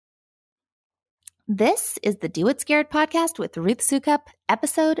This is the Do It Scared podcast with Ruth Soukup,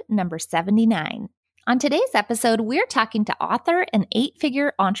 episode number 79. On today's episode, we're talking to author and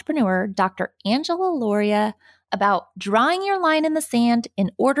 8-figure entrepreneur, Dr. Angela Lauria, about drawing your line in the sand in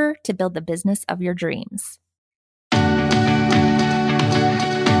order to build the business of your dreams.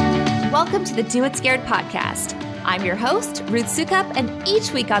 Welcome to the Do It Scared podcast. I'm your host, Ruth Soukup, and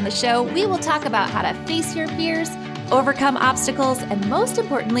each week on the show, we will talk about how to face your fears, overcome obstacles, and most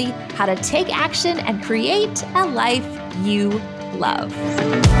importantly, how to take action and create a life you love.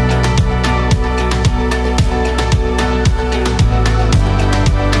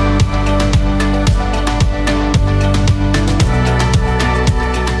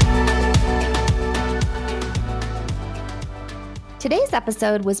 Today's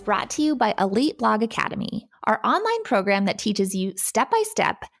episode was brought to you by Elite Blog Academy, our online program that teaches you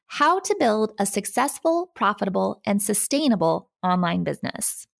step-by-step how to build a successful, profitable, and sustainable online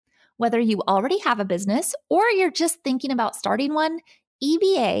business. Whether you already have a business or you're just thinking about starting one,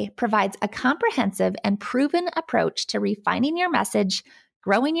 EBA provides a comprehensive and proven approach to refining your message,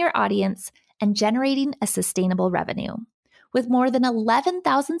 growing your audience, and generating a sustainable revenue. With more than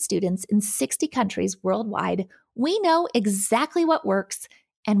 11,000 students in 60 countries worldwide, we know exactly what works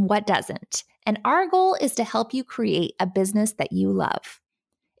and what doesn't, and our goal is to help you create a business that you love.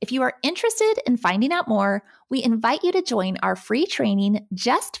 If you are interested in finding out more, we invite you to join our free training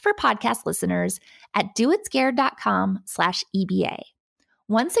just for podcast listeners at doitscared.com/EBA.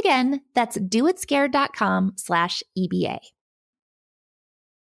 Once again, that's doitscared.com/EBA.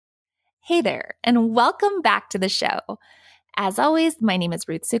 Hey there, and welcome back to the show. As always, my name is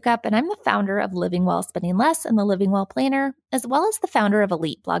Ruth Soukup, and I'm the founder of Living Well, Spending Less and the Living Well Planner, as well as the founder of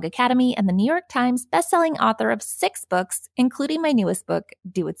Elite Blog Academy and the New York Times bestselling author of 6 books, including my newest book,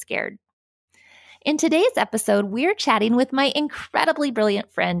 Do It Scared. In today's episode, we're chatting with my incredibly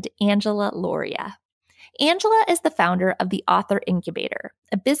brilliant friend, Angela Lauria. Angela is the founder of the Author Incubator,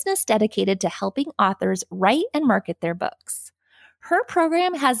 a business dedicated to helping authors write and market their books. Her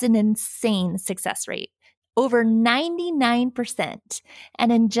program has an insane success rate, over 99%. And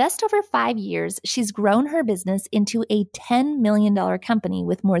in just over 5 years, she's grown her business into a $10 million company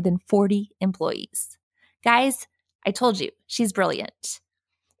with more than 40 employees. Guys, I told you, she's brilliant.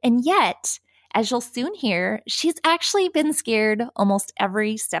 And yet, as you'll soon hear, she's actually been scared almost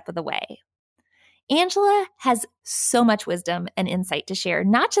every step of the way. Angela has so much wisdom and insight to share,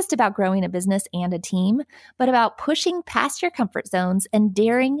 not just about growing a business and a team, but about pushing past your comfort zones and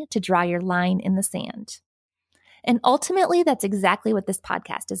daring to draw your line in the sand. And ultimately, that's exactly what this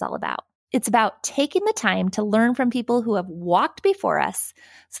podcast is all about. It's about taking the time to learn from people who have walked before us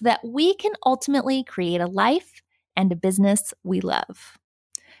so that we can ultimately create a life and a business we love.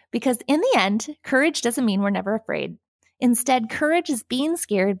 Because in the end, courage doesn't mean we're never afraid. Instead, courage is being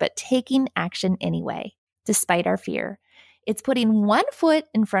scared but taking action anyway, despite our fear. It's putting one foot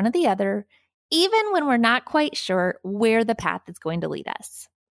in front of the other, even when we're not quite sure where the path is going to lead us.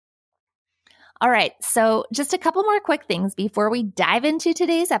 All right, so just a couple more quick things before we dive into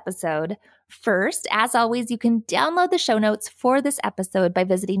today's episode. First, as always, you can download the show notes for this episode by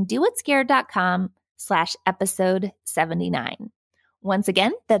visiting doitscared.com/episode 79. Once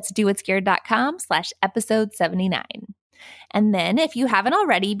again, that's doitscared.com/episode 79. And then if you haven't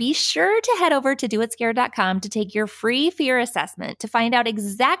already, be sure to head over to doitscared.com to take your free fear assessment to find out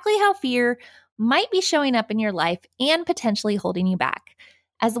exactly how fear might be showing up in your life and potentially holding you back,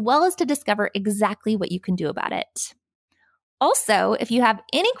 as well as to discover exactly what you can do about it. Also, if you have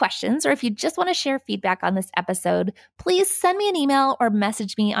any questions or if you just want to share feedback on this episode, please send me an email or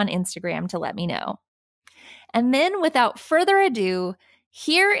message me on Instagram to let me know. And then without further ado,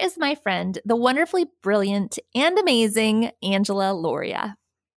 here is my friend, the wonderfully brilliant and amazing Angela Lauria.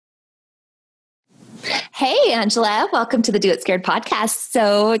 Hey, Angela. Welcome to the Do It Scared podcast.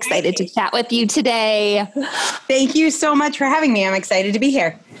 So excited to chat with you today. Thank you so much for having me. I'm excited to be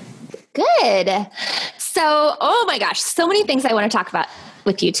here. Good. So, oh my gosh, so many things I want to talk about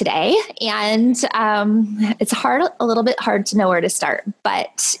with you today. And it's a little bit hard to know where to start,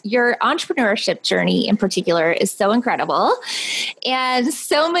 but your entrepreneurship journey in particular is so incredible and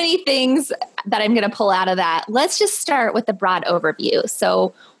so many things that I'm going to pull out of that. Let's just start with the broad overview.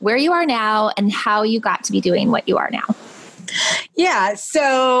 So where you are now and how you got to be doing what you are now. Yeah.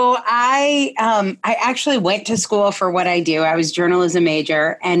 So I actually went to school for what I do. I was journalism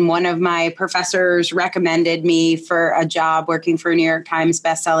major, and one of my professors recommended me for a job working for a New York Times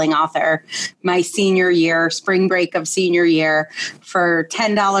bestselling author my senior year, spring break of senior year, for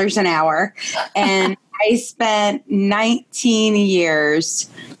 $10 an hour. And I spent 19 years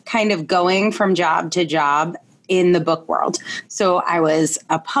kind of going from job to job in the book world. So I was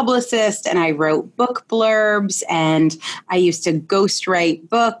a publicist and I wrote book blurbs and I used to ghostwrite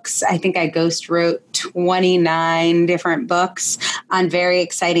books. I think I ghost wrote 29 different books on very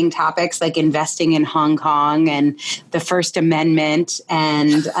exciting topics like investing in Hong Kong and the First Amendment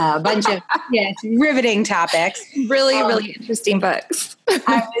and a bunch of riveting topics. Really interesting books.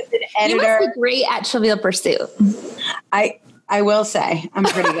 I was an editor. You must be great at Trivial Pursuit. I will say I'm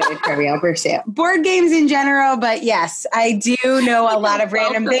pretty good at Trivial Pursuit. Board games in general, but yes, I do know a lot of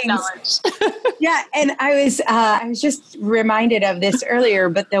random things. Yeah, and I was just reminded of this earlier,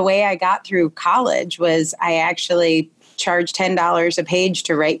 but the way I got through college was I actually charged $10 a page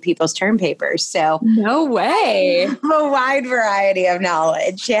to write people's term papers. So no way. A wide variety of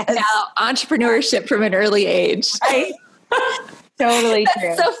knowledge. Yes. Now, entrepreneurship from an early age. Right? Totally true.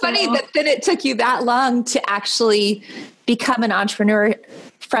 It's so funny that then it took you that long to actually become an entrepreneur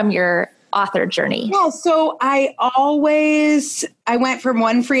from your author journey. Yeah, so I went from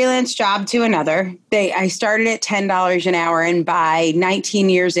one freelance job to another. I started at $10 an hour, and by 19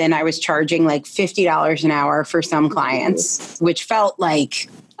 years in, I was charging like $50 an hour for some clients, which felt like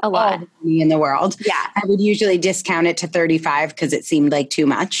a lot all the money in the world. Yeah. I would usually discount it to 35 because it seemed like too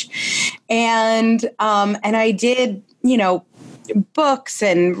much. And I did, books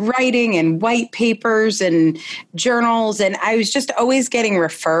and writing and white papers and journals. And I was just always getting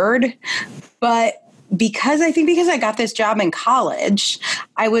referred. But because I got this job in college,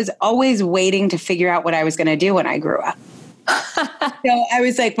 I was always waiting to figure out what I was going to do when I grew up. So I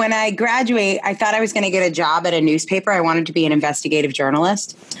was like, when I graduate, I thought I was going to get a job at a newspaper. I wanted to be an investigative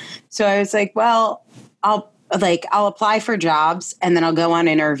journalist. So I was like, well, I'll apply for jobs and then I'll go on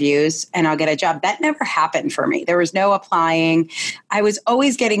interviews and I'll get a job. That never happened for me. There was no applying. I was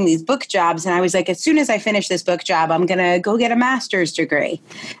always getting these book jobs. And I was like, as soon as I finish this book job, I'm going to go get a master's degree.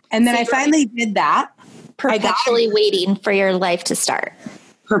 And then I finally did that. Perpetually waiting for your life to start.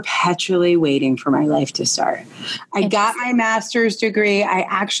 Perpetually waiting for my life to start. I got my master's degree. I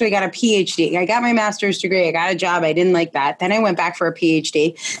actually got a PhD. I got my master's degree. I got a job. I didn't like that. Then I went back for a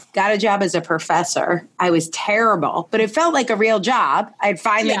PhD, got a job as a professor. I was terrible, but it felt like a real job. I'd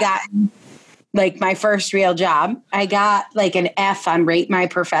finally gotten like my first real job. I got like an F on Rate My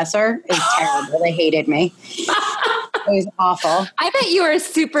Professor. It was terrible. They hated me. It was awful. I bet you were a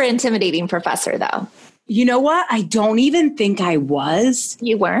super intimidating professor though. You know what? I don't even think I was.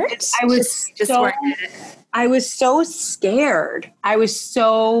 You weren't? I was I was so scared. I was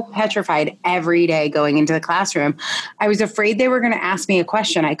so petrified every day going into the classroom. I was afraid they were going to ask me a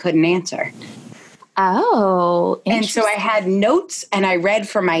question I couldn't answer. Oh, and so I had notes and I read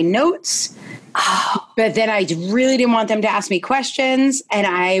from my notes. Oh. But then I really didn't want them to ask me questions. And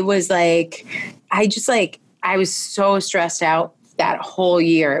I was like, I was so stressed out that whole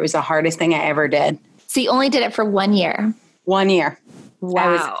year. It was the hardest thing I ever did. So you only did it for 1 year? 1 year. Wow. I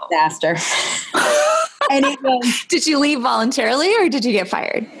was a disaster. And did you leave voluntarily or did you get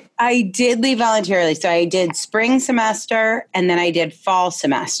fired? I did leave voluntarily. So I did spring semester and then I did fall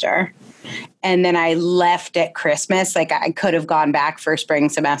semester. And then I left at Christmas. Like I could have gone back for spring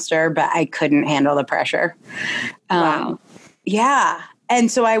semester, but I couldn't handle the pressure. Wow. Yeah. And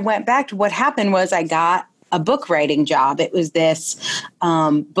so I went back to what happened was I got a book writing job. It was this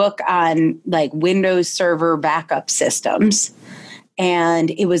book on like Windows Server backup systems. And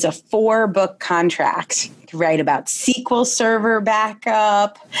it was a 4-book contract to write about SQL Server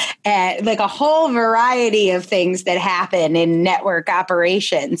backup and like a whole variety of things that happen in network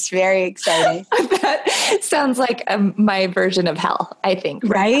operations. Very exciting. That sounds like my version of hell, I think.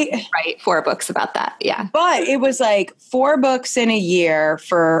 Right? Write 4 books about that. Yeah. But it was like 4 books in a year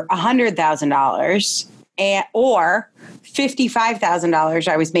for $100,000. Or $55,000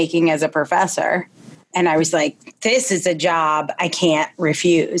 I was making as a professor. And I was like, this is a job I can't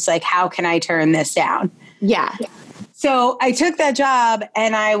refuse. Like, how can I turn this down? Yeah. So I took that job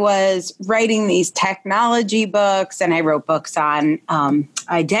and I was writing these technology books and I wrote books on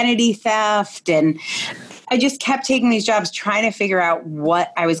identity theft. And I just kept taking these jobs trying to figure out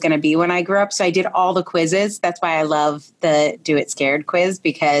what I was going to be when I grew up. So I did all the quizzes. That's why I love the Do It Scared quiz,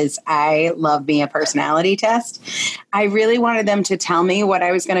 because I love being a personality test. I really wanted them to tell me what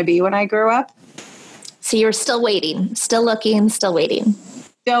I was going to be when I grew up. So you were still waiting, still looking, still waiting.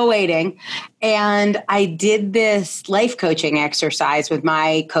 Still waiting. And I did this life coaching exercise with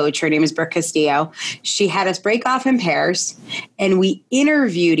my coach. Her name is Brooke Castillo. She had us break off in pairs and we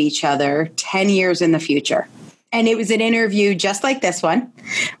interviewed each other 10 years in the future. And it was an interview just like this one.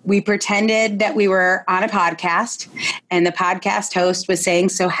 We pretended that we were on a podcast and the podcast host was saying,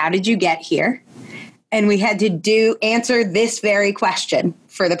 so how did you get here? And we had to answer this very question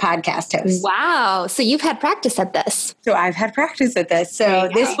for the podcast host. Wow. So you've had practice at this. So I've had practice at this. So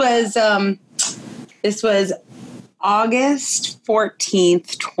this was August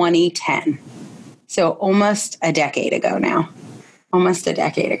 14th, 2010. So almost a decade ago now. Almost a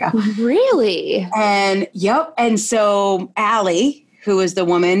decade ago. Really? And yep. And so Allie, who was the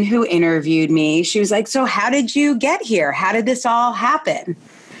woman who interviewed me, she was like, so how did you get here? How did this all happen?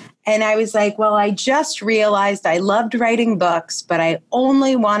 And I was like, well, I just realized I loved writing books, but I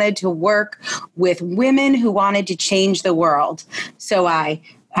only wanted to work with women who wanted to change the world. So I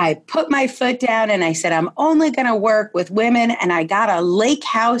put my foot down and I said, I'm only going to work with women. And I got a lake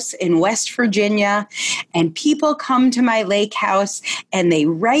house in West Virginia, and people come to my lake house and they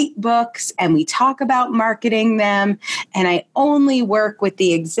write books and we talk about marketing them. And I only work with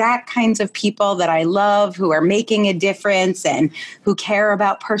the exact kinds of people that I love, who are making a difference and who care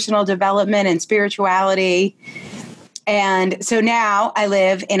about personal development and spirituality. And so now I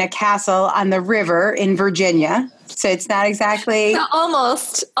live in a castle on the river in Virginia. So it's not exactly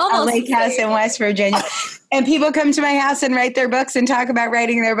almost a lake house in West Virginia. And people come to my house and write their books and talk about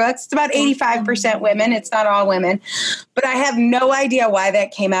writing their books. It's about 85% women. It's not all women. But I have no idea why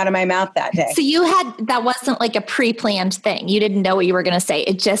that came out of my mouth that day. So that wasn't like a pre-planned thing. You didn't know what you were going to say.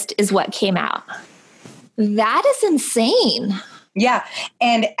 It just is what came out. That is insane. Yeah.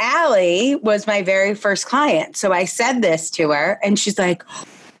 And Allie was my very first client. So I said this to her and she's like,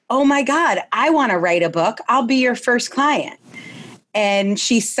 oh my God, I want to write a book. I'll be your first client. And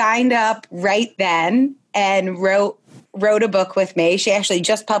she signed up right then and wrote a book with me. She actually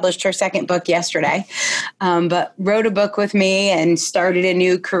just published her second book yesterday, but wrote a book with me and started a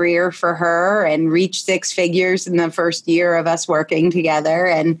new career for her and reached 6 figures in the first year of us working together.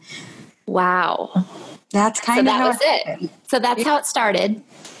 And wow. That's kind of how it happened. So that's how it started.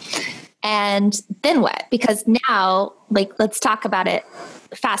 And then what? Because now, let's talk about it.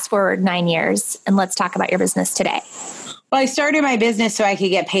 Fast forward 9 years and let's talk about your business today. Well, I started my business so I could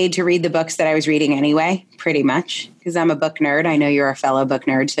get paid to read the books that I was reading anyway, pretty much, because I'm a book nerd. I know you're a fellow book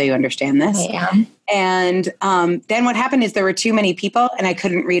nerd, so you understand this. I am. And then what happened is there were too many people and I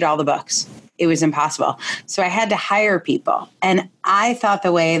couldn't read all the books. It was impossible. So I had to hire people. And I thought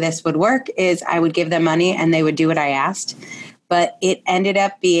the way this would work is I would give them money and they would do what I asked. But it ended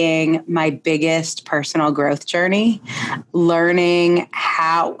up being my biggest personal growth journey, learning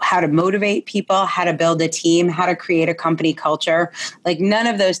how to motivate people, how to build a team, how to create a company culture. None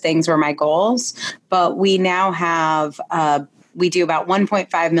of those things were my goals, but we now have we do about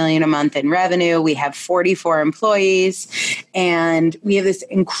 1.5 million a month in revenue. We have 44 employees, and we have this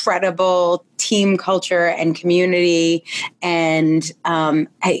incredible team culture and community. And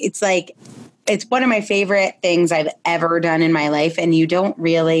it's one of my favorite things I've ever done in my life, and you don't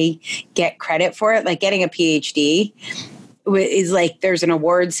really get credit for it. Like getting a PhD is there's an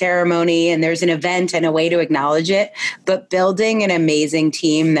award ceremony and there's an event and a way to acknowledge it, but building an amazing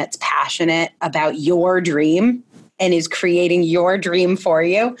team that's passionate about your dream and is creating your dream for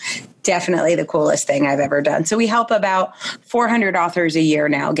you, definitely the coolest thing I've ever done. So we help about 400 authors a year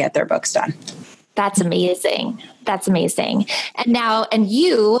now get their books done. That's amazing. That's amazing. And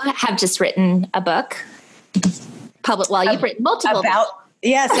you have just written a book. You've written multiple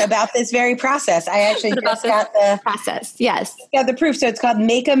about this very process. I actually just got the process. Yes. Got the proof. So it's called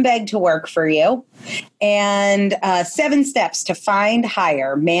Make 'em Beg to Work for You. And 7 steps to find,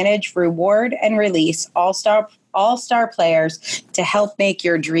 hire, manage, reward, and release all-star players to help make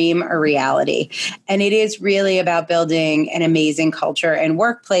your dream a reality. And it is really about building an amazing culture and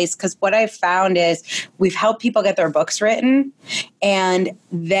workplace, because what I've found is we've helped people get their books written and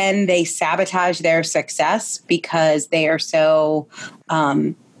then they sabotage their success because they are so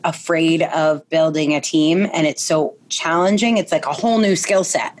afraid of building a team, and it's so challenging. It's like a whole new skill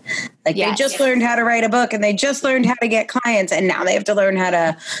set. They just learned how to write a book and they just learned how to get clients, and now they have to learn how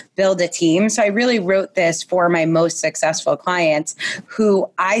to build a team. So I really wrote this for my most successful clients, who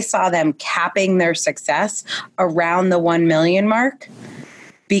I saw them capping their success around the 1 million mark,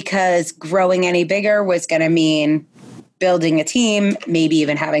 because growing any bigger was going to mean building a team, maybe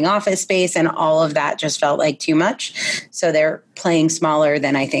even having office space, and all of that just felt like too much. So they're playing smaller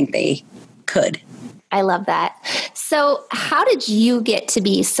than I think they could. I love that. So how did you get to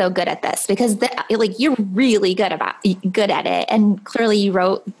be so good at this? Because you're really good at it. And clearly you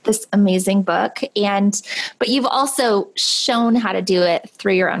wrote this amazing book, but you've also shown how to do it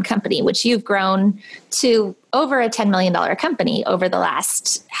through your own company, which you've grown to over a $10 million company over the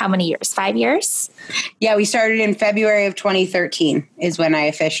last, how many years? 5 years? Yeah, we started in February of 2013 is when I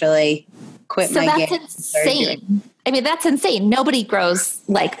officially quit my gig. So that's insane. I mean, that's insane. Nobody grows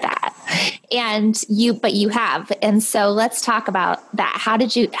like that. But you have. And so let's talk about that. How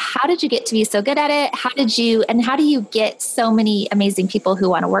did you get to be so good at it? How do you get so many amazing people who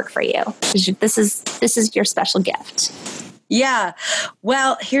want to work for you? This is your special gift. Yeah.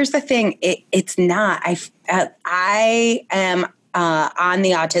 Well, here's the thing. It's not. I am on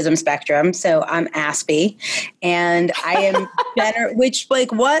the autism spectrum, so I'm Aspie, and I am better. Which,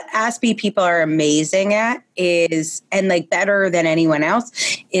 like, what Aspie people are amazing at is, and like better than anyone else,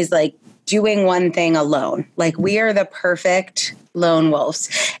 is like doing one thing alone. Like, we are the perfect lone wolves.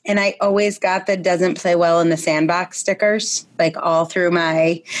 And I always got the doesn't play well in the sandbox stickers, like all through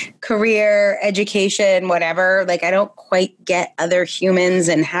my career, education, whatever. Like, I don't quite get other humans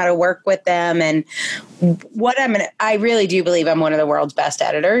and how to work with them. And I really do believe I'm one of the world's best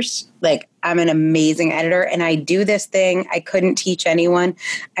editors. Like, I'm an amazing editor, and I do this thing I couldn't teach anyone.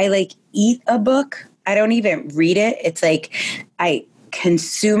 I like eat a book. I don't even read it. It's like I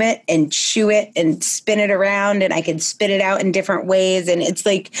consume it and chew it and spin it around, and I can spit it out in different ways. And it's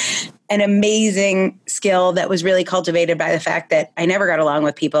like an amazing skill that was really cultivated by the fact that I never got along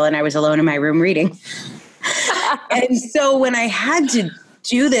with people and I was alone in my room reading. And so when I had to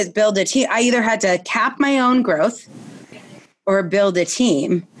do this, build a team, I either had to cap my own growth or build a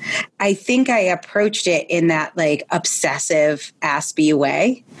team. I think I approached it in that like obsessive Aspie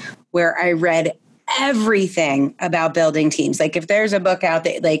way, where I read everything about building teams. Like, if there's a book out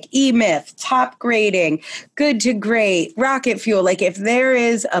there, like E-Myth, Top Grading, Good to Great, Rocket Fuel, like if there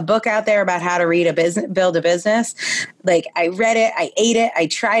is a book out there about how to build a business, like I read it, I ate it, I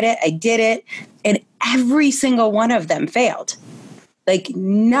tried it, I did it, and every single one of them failed. Like,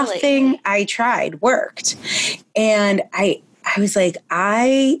 nothing I tried worked. And I was like,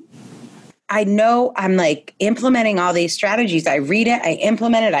 I know I'm like implementing all these strategies. I read it, I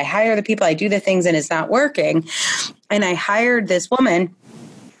implement it, I hire the people, I do the things, and it's not working. And I hired this woman,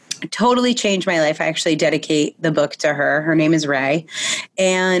 totally changed my life. I actually dedicate the book to her. Her name is Ray.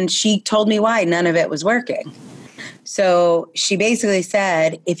 And she told me why none of it was working. So she basically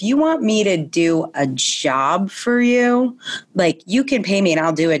said, if you want me to do a job for you, like, you can pay me and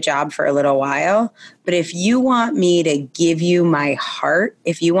I'll do a job for a little while. But if you want me to give you my heart,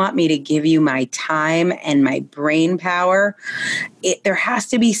 if you want me to give you my time and my brain power, there has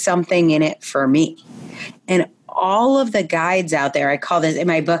to be something in it for me. And all of the guides out there, I call this, in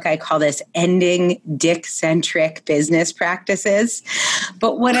my book, I call this ending dick-centric business practices.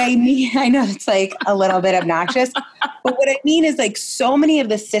 But what I mean, I know it's like a little bit obnoxious, but what I mean is, like, so many of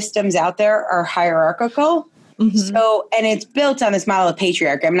the systems out there are hierarchical. Mm-hmm. So, and it's built on this model of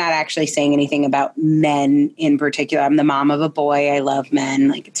patriarchy. I'm not actually saying anything about men in particular. I'm the mom of a boy. I love men.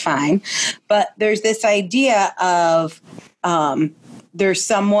 Like, it's fine. But there's this idea of, there's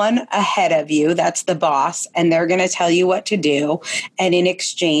someone ahead of you, that's the boss, and they're going to tell you what to do. And in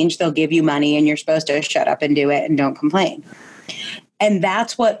exchange, they'll give you money, and you're supposed to shut up and do it and don't complain. And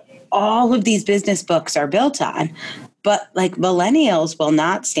that's what all of these business books are built on. But like, millennials will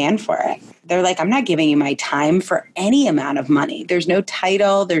not stand for it. They're like, I'm not giving you my time for any amount of money. There's no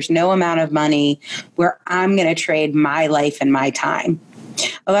title. There's no amount of money where I'm going to trade my life and my time.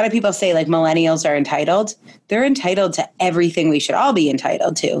 A lot of people say, like, millennials are entitled. They're entitled to everything we should all be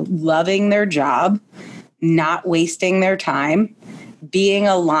entitled to. Loving their job, not wasting their time, being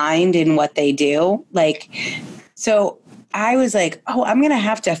aligned in what they do. Like, so I was like, oh, I'm going to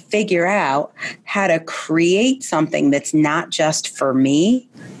have to figure out how to create something that's not just for me,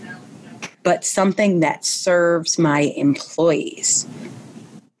 but something that serves my employees.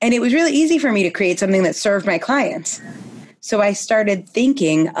 And it was really easy for me to create something that served my clients. So I started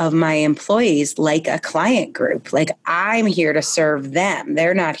thinking of my employees like a client group. Like, I'm here to serve them.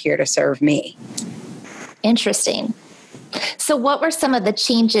 They're not here to serve me. Interesting. So what were some of the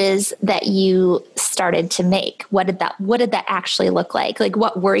changes that you started to make? What did that actually look like? Like,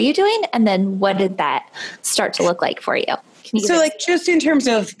 what were you doing? And then what did that start to look like for you? So, like, just in terms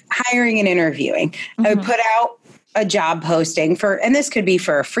of hiring and interviewing, mm-hmm. I would put out a job posting for, and this could be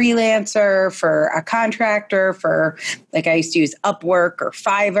for a freelancer, for a contractor, for, like, I used to use Upwork or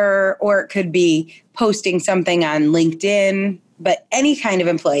Fiverr, or it could be posting something on LinkedIn, but any kind of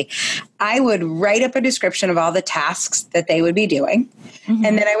employee. I would write up a description of all the tasks that they would be doing. Mm-hmm.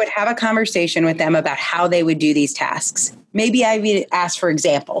 And then I would have a conversation with them about how they would do these tasks. Maybe I would ask for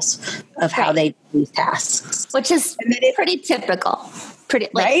examples of how they do these tasks. Which is pretty typical.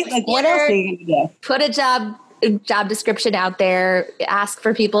 Right? Like, what else are you going to do? Put a job description out there, ask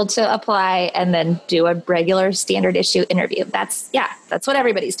for people to apply, and then do a regular standard issue interview. That's what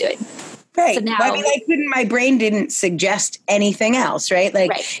everybody's doing. Right. So now, Well, I mean, my brain didn't suggest anything else, right?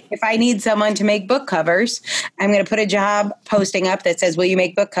 Like if I need someone to make book covers, I'm going to put a job posting up that says, will you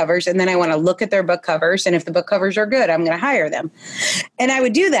make book covers? And then I want to look at their book covers. And if the book covers are good, I'm going to hire them. And I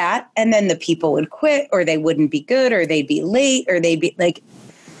would do that. And then the people would quit, or they wouldn't be good, or they'd be late, or they'd be like,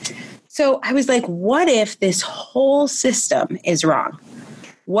 so I was like, what if this whole system is wrong?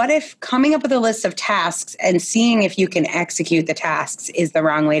 What if coming up with a list of tasks and seeing if you can execute the tasks is the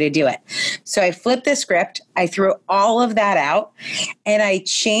wrong way to do it? So I flipped the script, I threw all of that out, and I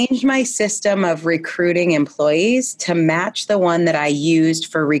changed my system of recruiting employees to match the one that I used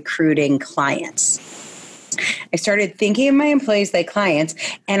for recruiting clients. I started thinking of my employees like clients,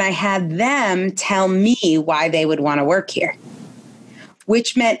 and I had them tell me why they would want to work here,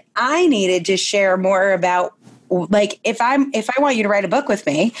 which meant I needed to share more about, like, if I want you to write a book with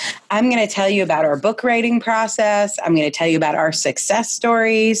me, I'm going to tell you about our book writing process. I'm going to tell you about our success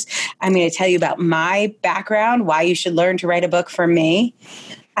stories. I'm going to tell you about my background, why you should learn to write a book from me.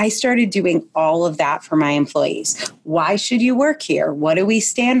 I started doing all of that for my employees. Why should you work here? What do we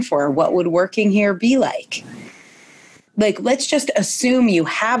stand for? What would working here be like? Like, let's just assume you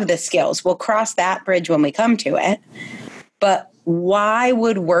have the skills. We'll cross that bridge when we come to it. But why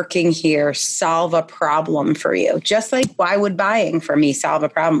would working here solve a problem for you? Just like why would buying from me solve a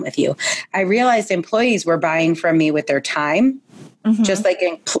problem with you? I realized employees were buying from me with their time, just like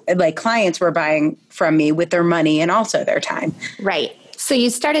clients were buying from me with their money and also their time. Right. So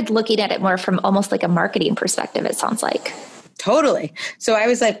you started looking at it more from almost like a marketing perspective, it sounds like. Totally. So I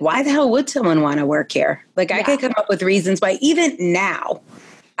was like, why the hell would someone want to work here? Like, I could come up with reasons why, even now,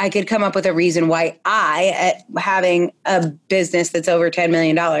 I could come up with a reason why having a business that's over $10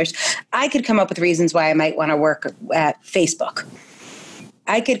 million, I could come up with reasons why I might want to work at Facebook.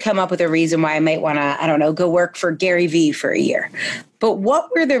 I could come up with a reason why I might want to, I don't know, go work for Gary Vee for a year. But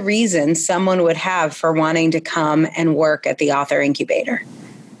what were the reasons someone would have for wanting to come and work at the author incubator?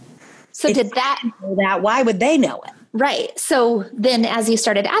 So why would they know it? Right. So then as you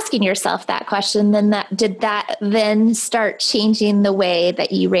started asking yourself that question, did that then start changing the way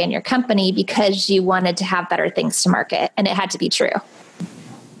that you ran your company because you wanted to have better things to market and it had to be true?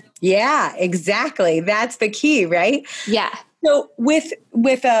 Yeah, exactly. That's the key, right? Yeah. So with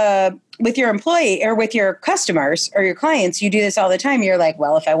your employee or with your customers or your clients, you do this all the time. You're like,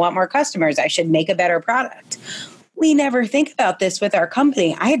 well, if I want more customers, I should make a better product. We never think about this with our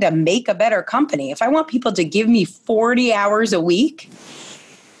company. I had to make a better company. If I want people to give me 40 hours a week,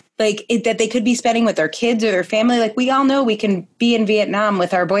 that they could be spending with their kids or their family, like we all know we can be in Vietnam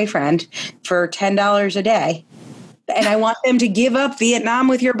with our boyfriend for $10 a day. And I want them to give up Vietnam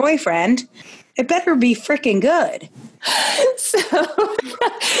with your boyfriend. It better be freaking good. So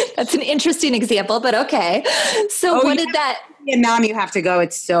that's an interesting example, but okay. So Vietnam, you have to go.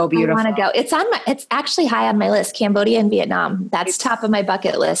 It's so beautiful. I want to go. It's actually high on my list, Cambodia and Vietnam. That's top of my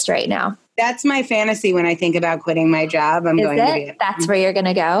bucket list right now. That's my fantasy when I think about quitting my job. I'm going to Vietnam. That's where you're going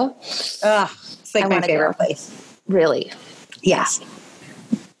to go? It's like my favorite place. Really? Yes.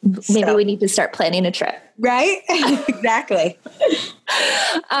 Maybe we need to start planning a trip. Right? Exactly.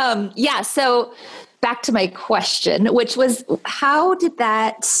 So back to my question, which was, what did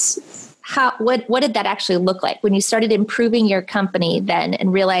that actually look like when you started improving your company then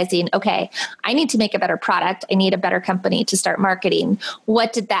and realizing, okay, I need to make a better product. I need a better company to start marketing.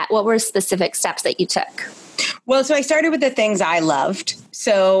 What were specific steps that you took? Well, so I started with the things I loved.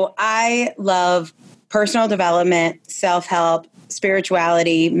 So I love personal development, self-help,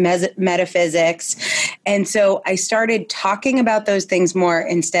 spirituality, metaphysics. And so I started talking about those things more.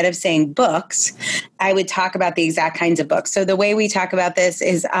 Instead of saying books, I would talk about the exact kinds of books. So the way we talk about this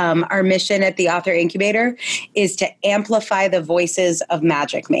is our mission at the Author Incubator is to amplify the voices of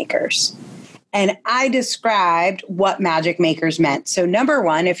magic makers. And I described what magic makers meant. So number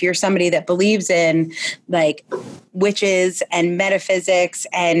one, if you're somebody that believes in like witches and metaphysics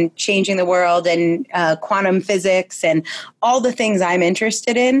and changing the world and quantum physics and all the things I'm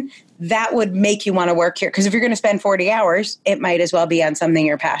interested in, that would make you want to work here. Because if you're going to spend 40 hours, it might as well be on something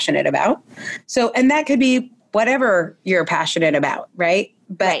you're passionate about. So, and that could be whatever you're passionate about, right?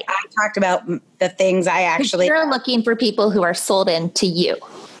 But right. I talked about the things I actually... You're looking for people who are sold in to you.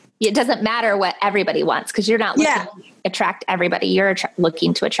 It doesn't matter what everybody wants because you're not looking to attract everybody. You're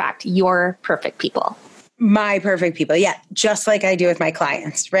looking to attract your perfect people. My perfect people. Yeah. Just like I do with my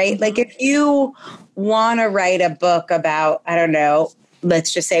clients, right? Like if you want to write a book about, I don't know,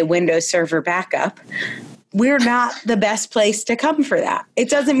 let's just say Windows Server backup, we're not the best place to come for that. It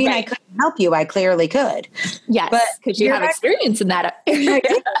doesn't mean I couldn't help you. I clearly could. Yes, because you have experience in that. I do,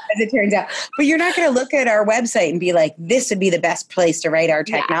 as it turns out. But you're not going to look at our website and be like, this would be the best place to write our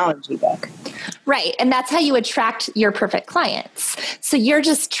technology book. Right. And that's how you attract your perfect clients. So you're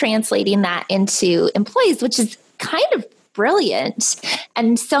just translating that into employees, which is kind of brilliant.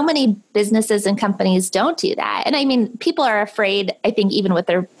 And so many businesses and companies don't do that. And I mean, people are afraid, I think, even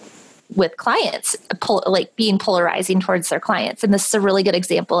with clients, like being polarizing towards their clients. And this is a really good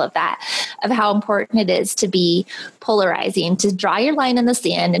example of that, of how important it is to be polarizing, to draw your line in the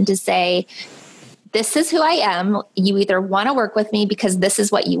sand and to say, this is who I am. You either want to work with me because this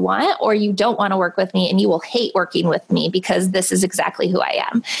is what you want, or you don't want to work with me and you will hate working with me because this is exactly who I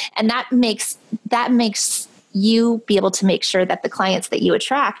am. And that makes you be able to make sure that the clients that you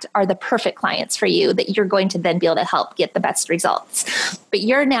attract are the perfect clients for you, that you're going to then be able to help get the best results. But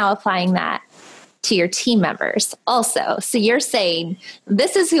you're now applying that to your team members also. So you're saying,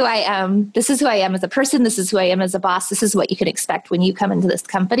 this is who I am. This is who I am as a person. This is who I am as a boss. This is what you can expect when you come into this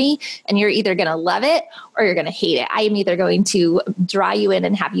company. And you're either going to love it or you're going to hate it. I am either going to draw you in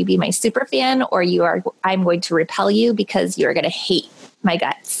and have you be my super fan, or I'm going to repel you because you're going to hate my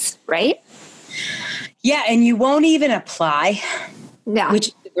guts, right? Yeah, and you won't even apply, which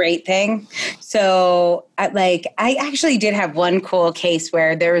is a great thing. So, I actually did have one cool case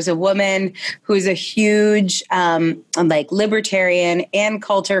where there was a woman who's a huge, libertarian and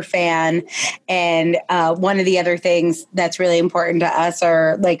Coulter fan. And one of the other things that's really important to us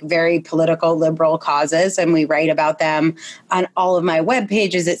are very political liberal causes. And we write about them on all of my web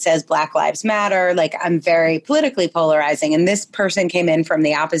pages. It says Black Lives Matter. I'm very politically polarizing. And this person came in from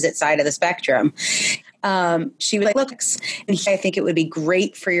the opposite side of the spectrum. She was like, look, and I think it would be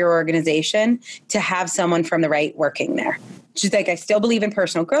great for your organization to have someone from the right working there. She's like, I still believe in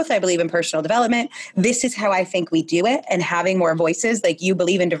personal growth. I believe in personal development. This is how I think we do it. And having more voices, like you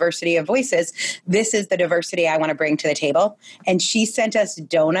believe in diversity of voices, this is the diversity I want to bring to the table. And she sent us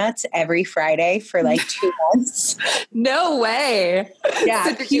donuts every Friday for 2 months. No way. Yeah.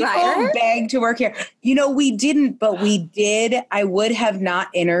 So did you hire her? Begged to work here. We didn't, but we did. I would have not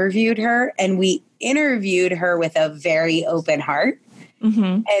interviewed her. And we interviewed her with a very open heart. Mm-hmm.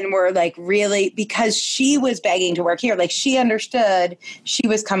 And we're really, because she was begging to work here, she understood she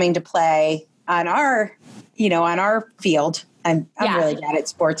was coming to play on our, on our field. I'm really bad at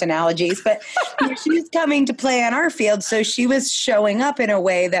sports analogies, but she was coming to play on our field. So she was showing up in a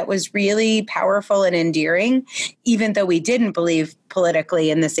way that was really powerful and endearing, even though we didn't believe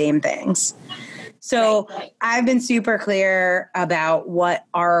politically in the same things. So I've been super clear about what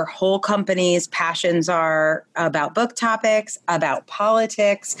our whole company's passions are about book topics, about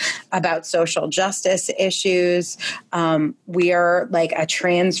politics, about social justice issues. We are a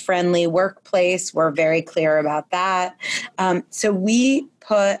trans-friendly workplace. We're very clear about that. So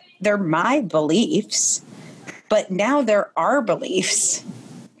they're my beliefs, but now they're our beliefs.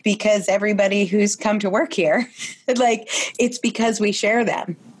 Because everybody who's come to work here, it's because we share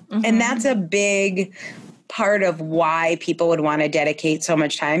them. Mm-hmm. And that's a big part of why people would want to dedicate so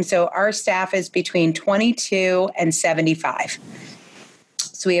much time. So our staff is between 22 and 75.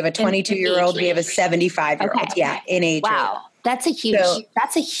 So we have a 22-year-old, we have a 75-year-old. Okay. Yeah, in age. Wow. That's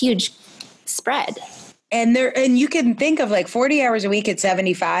a huge spread. And you can think of 40 hours a week at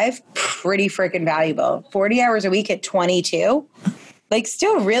 75, pretty freaking valuable. 40 hours a week at 22.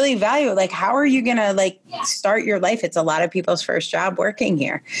 Still really valuable. How are you going to start your life? It's a lot of people's first job working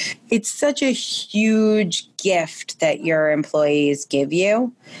here. It's such a huge gift that your employees give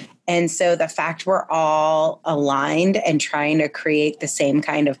you. And so the fact we're all aligned and trying to create the same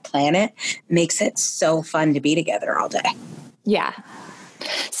kind of planet makes it so fun to be together all day. Yeah.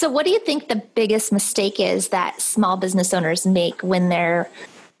 So what do you think the biggest mistake is that small business owners make when they're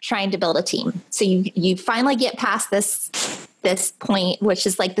trying to build a team? So you finally get past this point, which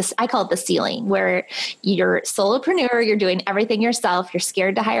is this, I call it the ceiling, where you're solopreneur, you're doing everything yourself, you're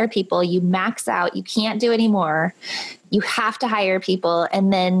scared to hire people, you max out, you can't do anymore, you have to hire people,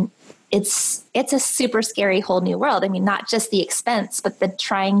 and then it's a super scary whole new world. I mean, not just the expense, but the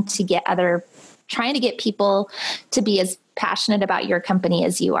trying to get people to be as passionate about your company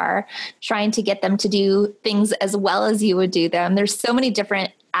as you are, trying to get them to do things as well as you would do them. There's so many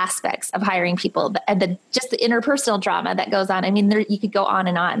different aspects of hiring people, and just the interpersonal drama that goes on. I mean, you could go on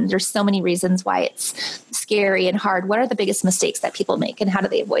and on. There's so many reasons why it's scary and hard. What are the biggest mistakes that people make, and how do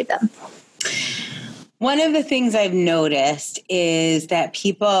they avoid them? One of the things I've noticed is that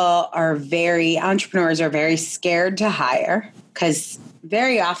entrepreneurs are very scared to hire because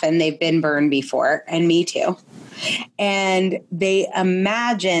very often they've been burned before, and me too. And they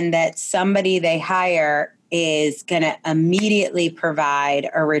imagine that somebody they hire is going to immediately provide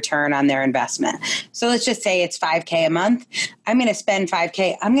a return on their investment. So let's just say it's $5K a month. I'm going to spend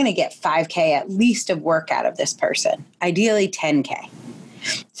 $5K. I'm going to get $5K at least of work out of this person, ideally $10K.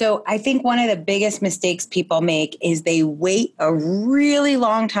 So I think one of the biggest mistakes people make is they wait a really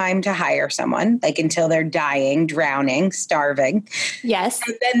long time to hire someone, like until they're dying, drowning, starving. Yes.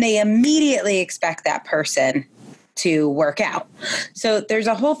 And then they immediately expect that person to work out. So there's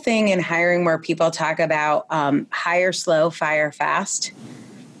a whole thing in hiring where people talk about hire slow, fire fast.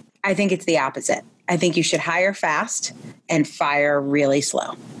 I think it's the opposite. I think you should hire fast and fire really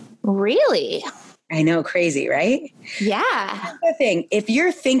slow. Really? I know, crazy, right? Yeah. That's the thing. If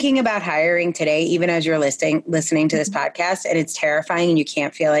you're thinking about hiring today, even as you're listening to this podcast, and it's terrifying and you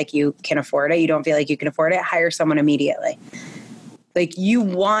can't feel like you can afford it, you don't feel like you can afford it, hire someone immediately. Like you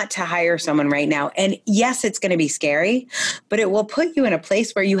want to hire someone right now. And yes, it's going to be scary, but it will put you in a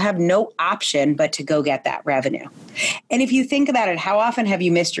place where you have no option but to go get that revenue. And if you think about it, how often have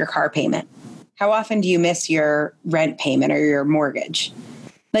you missed your car payment? How often do you miss your rent payment or your mortgage?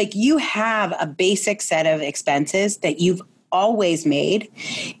 Like you have a basic set of expenses that you've always made.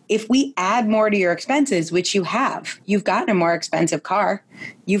 If we add more to your expenses, which you have, you've gotten a more expensive car,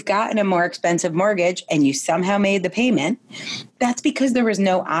 you've gotten a more expensive mortgage, and you somehow made the payment, that's because there was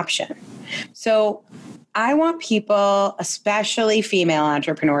no option. So I want people, especially female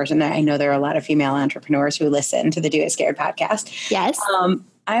entrepreneurs, and I know there are a lot of female entrepreneurs who listen to the Do It Scared podcast. Yes.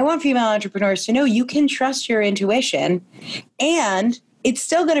 I want female entrepreneurs to know you can trust your intuition, and it's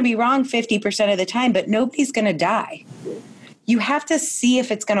still going to be wrong 50% of the time, but nobody's going to die. You have to see if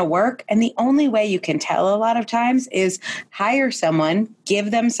it's going to work. And the only way you can tell a lot of times is hire someone,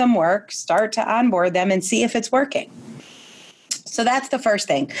 give them some work, start to onboard them and see if it's working. So that's the first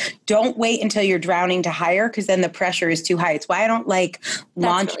thing. Don't wait until you're drowning to hire because then the pressure is too high. It's why I don't like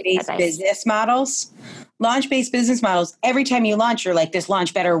launch-based business models. Launch-based business models, every time you launch, you're like, this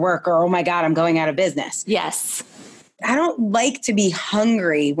launch better work, or oh my God, I'm going out of business. Yes. I don't like to be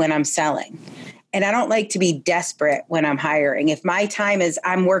hungry when I'm selling. And I don't like to be desperate when I'm hiring. If my time is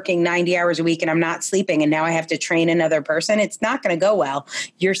I'm working 90 hours a week and I'm not sleeping and now I have to train another person, it's not going to go well.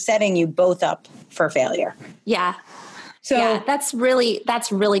 You're setting you both up for failure. Yeah. So yeah, that's really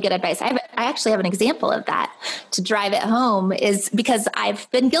good advice. I actually have an example of that to drive it home is because I've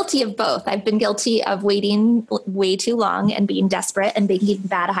been guilty of both. I've been guilty of waiting way too long and being desperate and making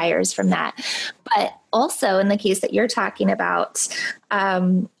bad hires from that. But also in the case that you're talking about,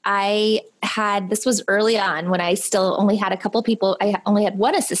 this was early on when I still only had a couple people. I only had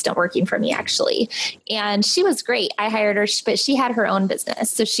one assistant working for me actually. And she was great. I hired her, but she had her own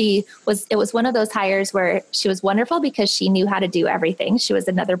business. So it was one of those hires where she was wonderful because she knew how to do everything. She was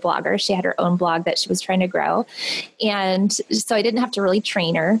another blogger. She had her own blog that she was trying to grow. And so I didn't have to really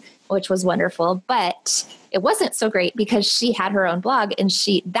train her, which was wonderful, but it wasn't so great because she had her own blog and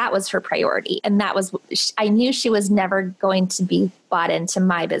that was her priority. And I knew she was never going to be bought into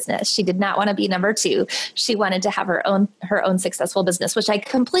my business. She did not want to be number two. She wanted to have her own successful business, which I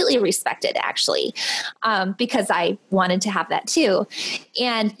completely respected actually, because I wanted to have that too.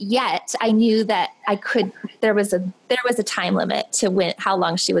 And yet I knew that there was a time limit to how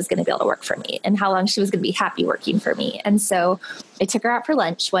long she was going to be able to work for me and how long she was going to be happy working for me. And so I took her out for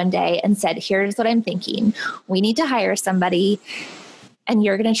lunch one day and said, here's what I'm thinking. We need to hire somebody and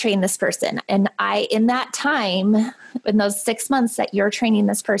you're going to train this person. And in that time, in those 6 months that you're training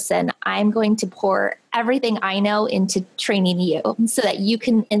this person, I'm going to pour everything I know into training you so that you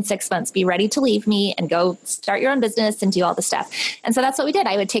can, in 6 months, be ready to leave me and go start your own business and do all the stuff. And so that's what we did.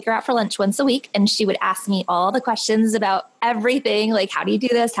 I would take her out for lunch once a week and she would ask me all the questions about everything. Like, how do you do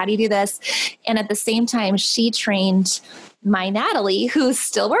this? How do you do this? And at the same time, she trained my Natalie, who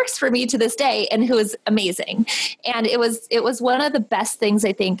still works for me to this day and who is amazing. And it was one of the best things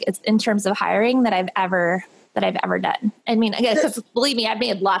I think in terms of hiring that I've ever done. I mean, because believe me, I've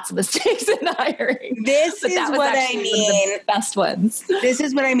made lots of mistakes in hiring. This is what I mean. The best ones. This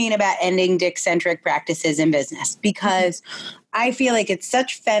is what I mean about ending dick-centric practices in business, because I feel like it's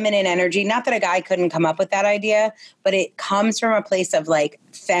such feminine energy. Not that a guy couldn't come up with that idea, but it comes from a place of like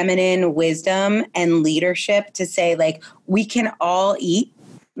feminine wisdom and leadership to say like, we can all eat.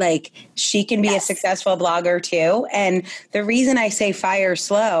 Like she can be a successful blogger too. And the reason I say fire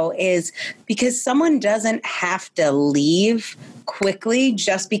slow is because someone doesn't have to leave quickly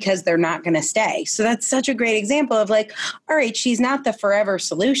just because they're not going to stay. So that's such a great example of like, all right, she's not the forever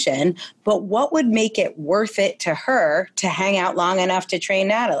solution, but what would make it worth it to her to hang out long enough to train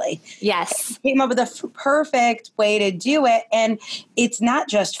Natalie? Yes. Came up with a perfect way to do it. And it's not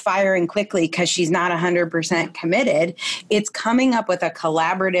just firing quickly because she's not 100% committed. It's coming up with a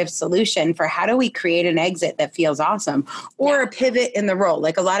collaborative solution for how do we create an exit that feels awesome, or a pivot in the role.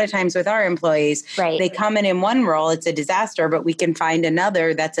 Like a lot of times with our employees, they come in one role, it's a disaster, but we can find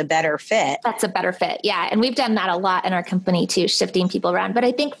another that's a better fit. That's a better fit. Yeah. And we've done that a lot in our company too, shifting people around. But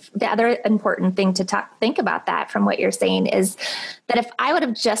I think the other important thing to think about that from what you're saying is that if I would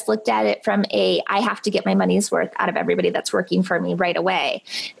have just looked at it from I have to get my money's worth out of everybody that's working for me right away,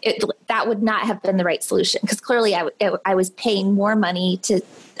 that would not have been the right solution. Because clearly I was paying more money to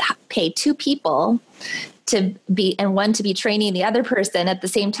pay two people to be, and one to be training the other person at the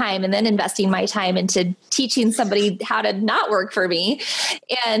same time, and then investing my time into teaching somebody how to not work for me.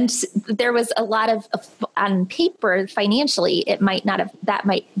 And there was a lot of on paper, financially,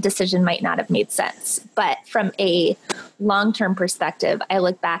 decision might not have made sense. But from a long-term perspective, I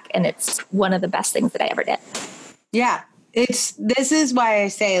look back and it's one of the best things that I ever did. Yeah. This is why I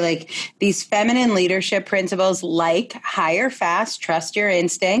say like these feminine leadership principles, like hire fast, trust your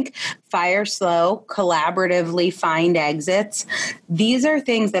instinct, fire slow, collaboratively find exits. These are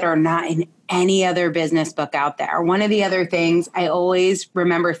things that are not in any other business book out there. One of the other things I always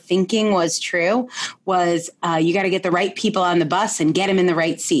remember thinking was true was you got to get the right people on the bus and get them in the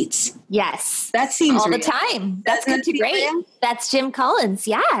right seats. Yes. That seems all real. the time. That's Doesn't good to great. Real? That's Jim Collins.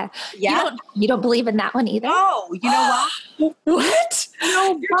 Yeah. Yeah. You don't believe in that one either? Oh, you know what? What?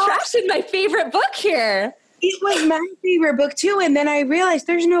 No, you're trashing my favorite book here. It was my favorite book too. And then I realized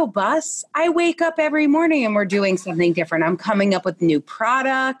there's no bus. I wake up every morning and we're doing something different. I'm coming up with new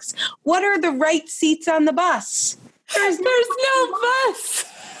products. What are the right seats on the bus? There's no bus.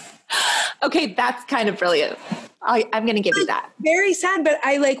 Okay, that's kind of brilliant. I'm going to give you that. Very sad, but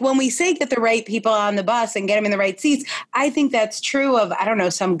I like when we say get the right people on the bus and get them in the right seats, I think that's true of, I don't know,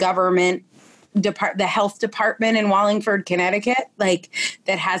 some government the health department in Wallingford, Connecticut, like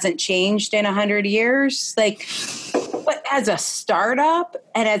that hasn't changed in 100 years. Like, but as a startup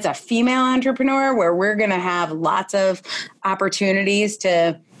and as a female entrepreneur, where we're going to have lots of opportunities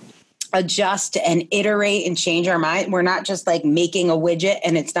to adjust and iterate and change our mind. We're not just like making a widget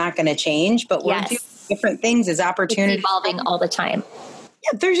and it's not going to change, but we're doing different things as opportunities. It's evolving all the time.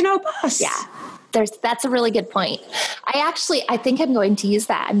 Yeah, there's no bus. Yeah. That's a really good point. I think I'm going to use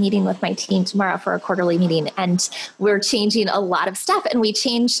that. I'm meeting with my team tomorrow for a quarterly meeting, and we're changing a lot of stuff, and we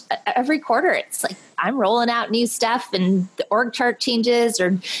change every quarter. It's like I'm rolling out new stuff and the org chart changes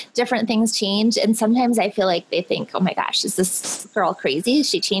or different things change. And sometimes I feel like they think, oh my gosh, is this girl crazy?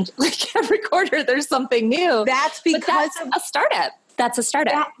 She changed like every quarter. There's something new. That's because of a startup. That's a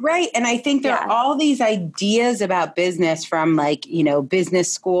startup. Yeah, right. And I think there are all these ideas about business from like,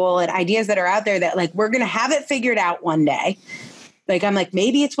 business school and ideas that are out there that like, we're going to have it figured out one day. Like, I'm like,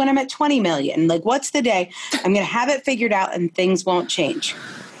 maybe it's when I'm at 20 million. Like, what's the day? I'm going to have it figured out and things won't change.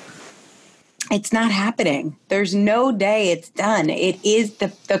 It's not happening. There's no day it's done. It is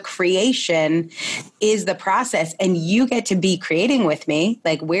the creation is the process, and you get to be creating with me.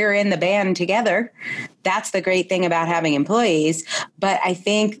 Like, we're in the band together. That's the great thing about having employees. But I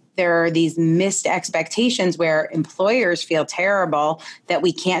think there are these missed expectations where employers feel terrible that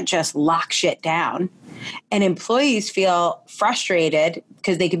we can't just lock shit down. And employees feel frustrated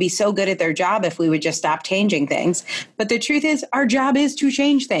because they could be so good at their job if we would just stop changing things. But the truth is, our job is to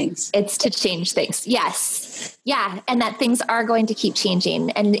change things. It's to change things. Yes. Yeah. And that things are going to keep changing.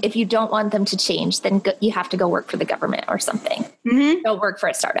 And if you don't want them to change, then you have to go work for the government or something. Mm-hmm. Go work for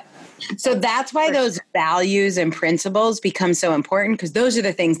a startup. So that's why those values and principles become so important, because those are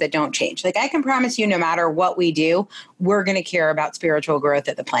the things that don't change. Like, I can promise you, no matter what we do, we're going to care about spiritual growth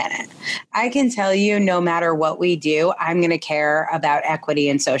of the planet. I can tell you, no matter what we do, I'm going to care about equity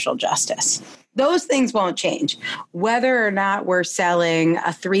and social justice. Those things won't change. Whether or not we're selling a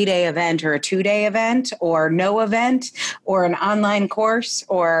 3-day event or a 2-day event or no event or an online course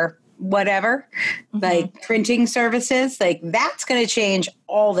or whatever, like printing services, like that's going to change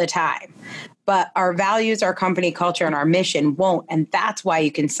all the time. But our values, our company culture, and our mission won't. And that's why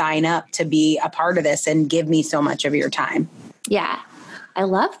you can sign up to be a part of this and give me so much of your time. Yeah. I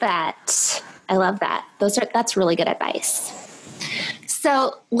love that. I love that. That's really good advice.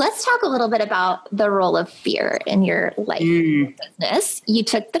 So let's talk a little bit about the role of fear in your life and business. You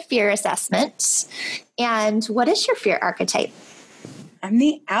took the fear assessment. And what is your fear archetype? I'm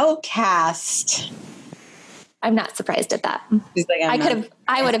the outcast. I'm not surprised at that. Like,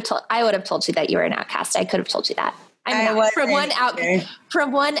 I would have told you that you were an outcast. I could have told you that. I'm not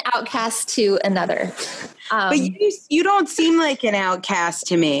from one outcast to another. But you don't seem like an outcast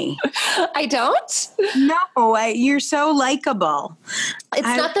to me. I don't? No, you're so likable.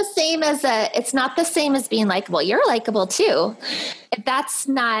 It's not the same as being likable. You're likable too. That's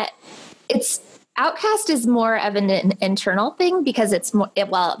not, outcast is more of an internal thing because it's more,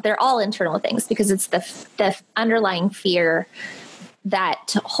 they're all internal things because it's the underlying fear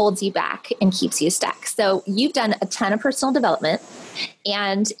that holds you back and keeps you stuck. So you've done a ton of personal development.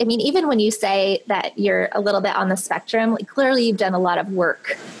 And I mean, even when you say that you're a little bit on the spectrum, like clearly you've done a lot of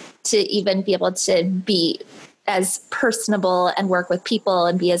work to even be able to be as personable and work with people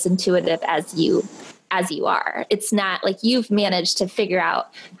and be as intuitive as you are. It's not like you've managed to figure out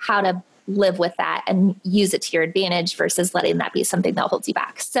how to live with that and use it to your advantage versus letting that be something that holds you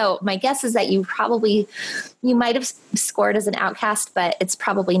back. So my guess is that you might have scored as an outcast, but it's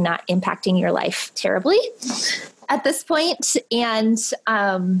probably not impacting your life terribly at this point. And,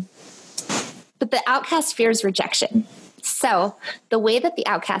 but the outcast fears rejection. So the way that the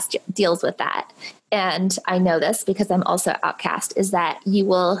outcast deals with that, and I know this because I'm also outcast, is that you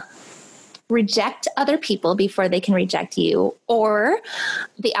will reject other people before they can reject you, or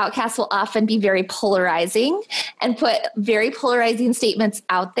the outcast will often be very polarizing and put very polarizing statements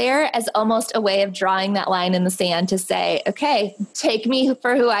out there as almost a way of drawing that line in the sand to say, okay, take me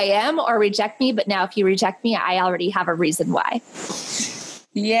for who I am or reject me. But now if you reject me, I already have a reason why.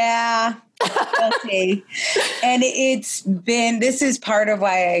 Yeah. Okay. And this is part of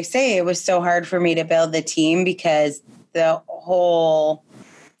why I say it was so hard for me to build the team, because the whole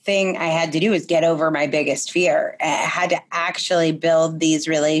thing I had to do is get over my biggest fear. I had to actually build these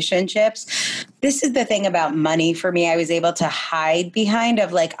relationships. This is the thing about money for me. I was able to hide behind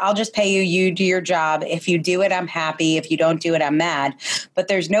of like, I'll just pay you, you do your job. If you do it, I'm happy. If you don't do it, I'm mad. But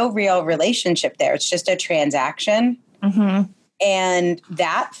there's no real relationship there. It's just a transaction. Mm-hmm. And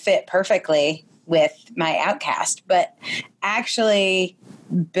that fit perfectly with my outcast. But actually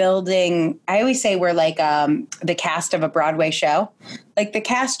building, I always say we're like the cast of a Broadway show. Like the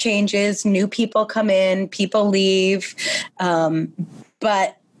cast changes, new people come in, people leave.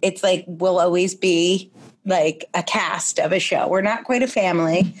 But it's like we'll always be like a cast of a show. We're not quite a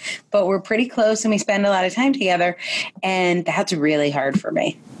family, but we're pretty close and we spend a lot of time together. And that's really hard for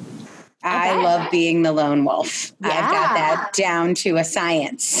me. I love being the lone wolf. Yeah. I've got that down to a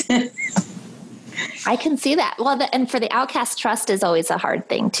science. I can see that. Well, and for the outcast, trust is always a hard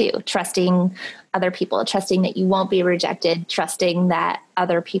thing too. Trusting other people, trusting that you won't be rejected, trusting that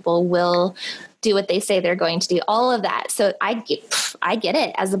other people will do what they say they're going to do, all of that. So I get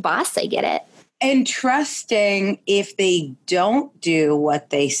it. As a boss, I get it. And trusting if they don't do what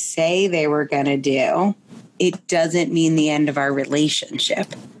they say they were going to do, it doesn't mean the end of our relationship.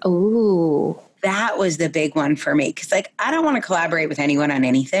 Ooh. That was the big one for me. Because like, I don't want to collaborate with anyone on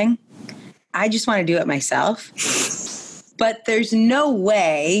anything. I just want to do it myself. But there's no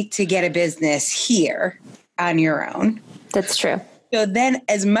way to get a business here on your own. That's true. So then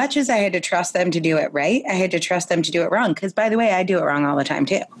as much as I had to trust them to do it right, I had to trust them to do it wrong. Because by the way, I do it wrong all the time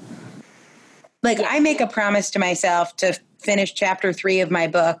too. Like I make a promise to myself to finish chapter 3 of my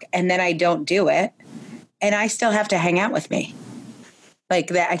book and then I don't do it. And I still have to hang out with me. Like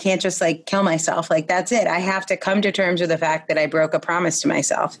that, I can't just like kill myself. Like that's it. I have to come to terms with the fact that I broke a promise to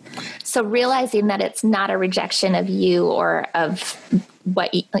myself. So realizing that it's not a rejection of you or of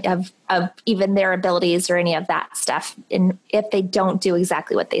of even their abilities or any of that stuff. And if they don't do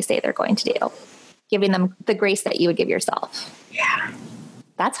exactly what they say they're going to do, giving them the grace that you would give yourself. Yeah,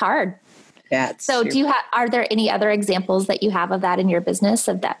 that's hard. That's so super. Are there any other examples that you have of that in your business,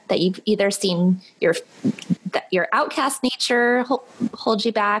 of that you've either seen your outcast nature hold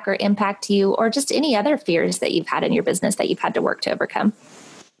you back or impact you, or just any other fears that you've had in your business that you've had to work to overcome?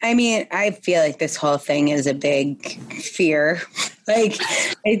 I mean, I feel like this whole thing is a big fear. Like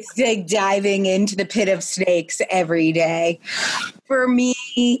it's like diving into the pit of snakes every day. For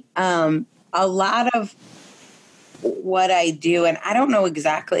me, a lot of what I do, and I don't know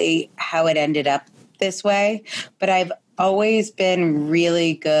exactly how it ended up this way, but I've always been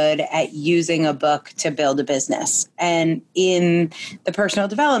really good at using a book to build a business. And in the personal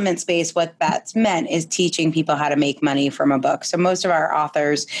development space, what that's meant is teaching people how to make money from a book. So most of our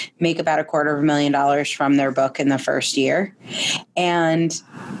authors make about $250,000 from their book in the first year. And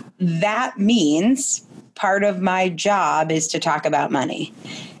that means part of my job is to talk about money.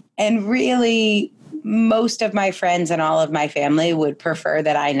 And really, most of my friends and all of my family would prefer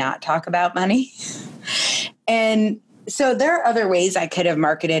that I not talk about money. And so there are other ways I could have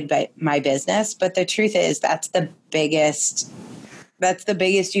marketed my business, but the truth is that's the biggest That's the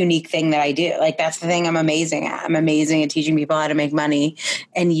biggest unique thing that I do. Like, that's the thing I'm amazing at. I'm amazing at teaching people how to make money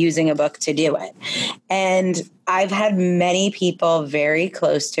and using a book to do it. And I've had many people very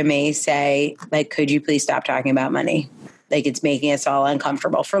close to me say, like, could you please stop talking about money? Like, it's making us all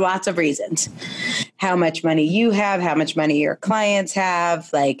uncomfortable for lots of reasons. How much money you have, how much money your clients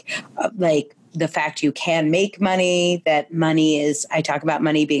have, like the fact you can make money, that money is, I talk about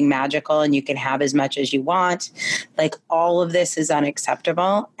money being magical and you can have as much as you want. Like, all of this is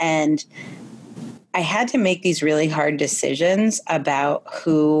unacceptable. And I had to make these really hard decisions about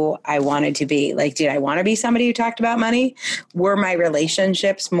who I wanted to be. Like, did I want to be somebody who talked about money? Were my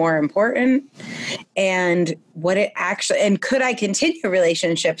relationships more important? And could I continue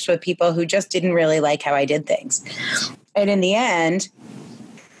relationships with people who just didn't really like how I did things? And in the end,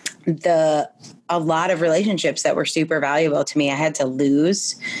 a lot of relationships that were super valuable to me, I had to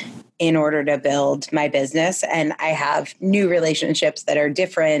lose in order to build my business. And I have new relationships that are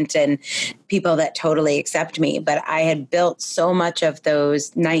different and people that totally accept me. But I had built so much of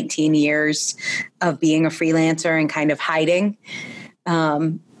those 19 years of being a freelancer and kind of hiding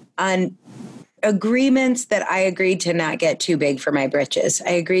on agreements that I agreed to not get too big for my britches.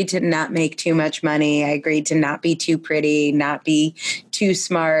 I agreed to not make too much money. I agreed to not be too pretty, not be too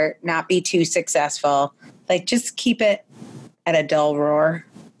smart, not be too successful. Like, just keep it at a dull roar.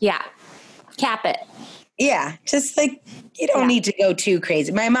 Yeah. Cap it. Yeah. Just like, you don't need to go too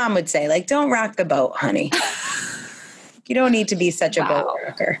crazy. My mom would say, like, don't rock the boat, honey. You don't need to be such a boat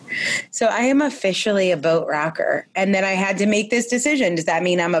rocker. So I am officially a boat rocker. And then I had to make this decision. Does that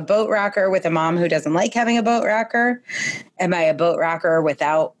mean I'm a boat rocker with a mom who doesn't like having a boat rocker? Am I a boat rocker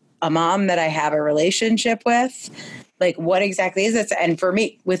without a mom that I have a relationship with? Like, what exactly is this? And for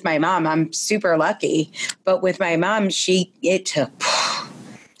me, with my mom, I'm super lucky. But with my mom, it took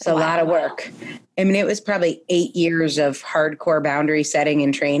a lot of work. I mean, it was probably 8 years of hardcore boundary setting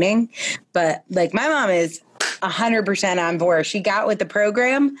and training. But like, my mom is 100% on board. She got with the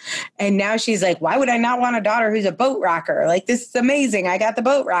program and now she's like, why would I not want a daughter who's a boat rocker? Like, this is amazing. I got the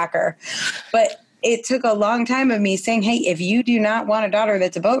boat rocker. But it took a long time of me saying, hey, if you do not want a daughter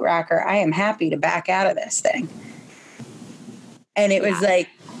that's a boat rocker, I am happy to back out of this thing. And it was like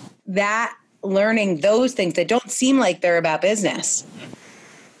that, learning those things that don't seem like they're about business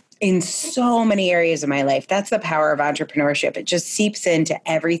in so many areas of my life. That's the power of entrepreneurship. It just seeps into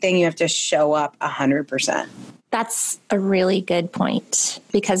everything. You have to show up 100%. That's a really good point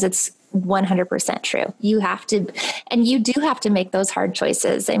because it's 100% true. You have to, and you do have to make those hard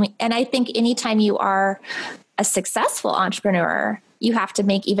choices. I mean, and I think anytime you are a successful entrepreneur, you have to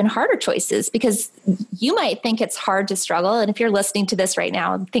make even harder choices because you might think it's hard to struggle. And if you're listening to this right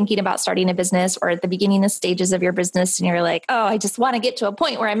now, thinking about starting a business or at the beginning of stages of your business, and you're like, oh, I just want to get to a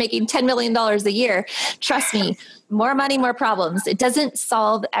point where I'm making $10 million a year. Trust me, more money, more problems. It doesn't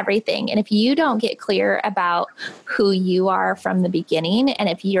solve everything. And if you don't get clear about who you are from the beginning, and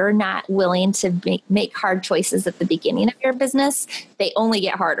if you're not willing to make hard choices at the beginning of your business, they only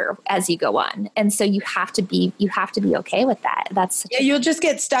get harder as you go on. And so you have to be okay with that. You'll just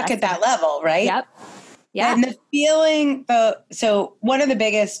get stuck at that level, right? Yep. Yeah. And the feeling, so one of the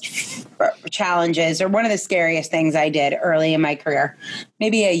biggest challenges or one of the scariest things I did early in my career,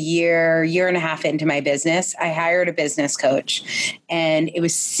 maybe a year and a half into my business, I hired a business coach and it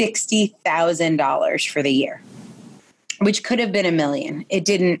was $60,000 for the year, which could have been $1 million.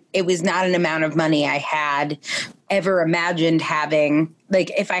 It was not an amount of money I had ever imagined having.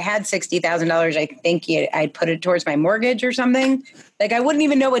 Like, if I had $60,000, I think I'd put it towards my mortgage or something. Like, I wouldn't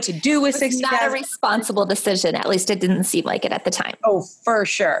even know what to do with $60,000. It's not a responsible decision. At least it didn't seem like it at the time. Oh, for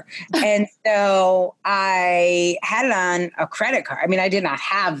sure. And so I had it on a credit card. I mean, I did not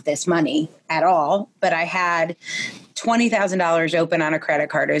have this money at all, but I had $20,000 open on a credit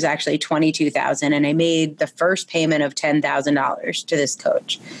card. It was actually $22,000, and I made the first payment of $10,000 to this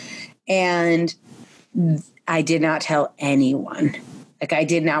coach. And I did not tell anyone. Like, I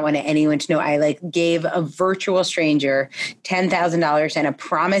did not want anyone to know. I gave a virtual stranger $10,000 and a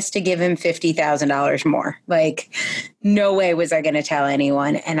promise to give him $50,000 more. Like, no way was I going to tell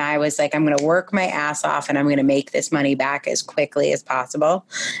anyone. And I was like, I'm going to work my ass off and I'm going to make this money back as quickly as possible.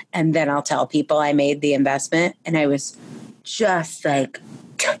 And then I'll tell people I made the investment. And I was just like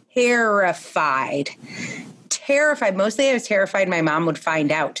terrified. Mostly I was terrified my mom would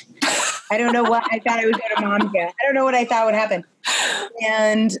find out. I don't know what I thought I would go to mom again. I don't know what I thought would happen.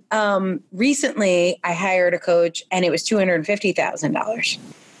 And recently I hired a coach and it was $250,000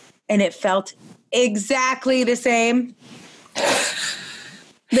 and it felt exactly the same.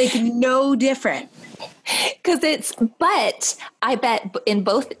 Like, no different. But I bet in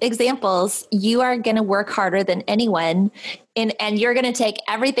both examples, you are going to work harder than anyone and you're going to take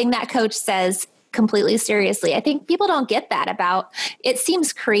everything that coach says completely seriously. I think people don't get that about it.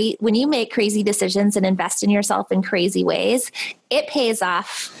 Seems when you make crazy decisions and invest in yourself in crazy ways, it pays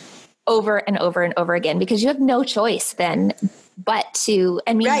off over and over and over again because you have no choice then but to,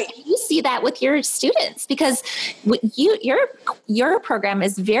 I mean, right. You see that with your students because your program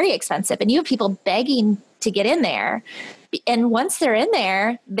is very expensive and you have people begging to get in there. And once they're in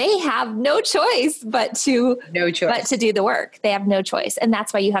there, they have no choice but to do the work. They have no choice. And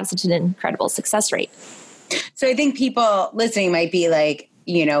that's why you have such an incredible success rate. So I think people listening might be like,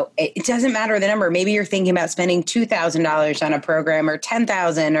 it doesn't matter the number. Maybe you're thinking about spending $2,000 on a program or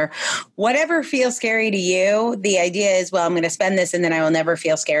 $10,000 or whatever feels scary to you. The idea is, well, I'm going to spend this and then I will never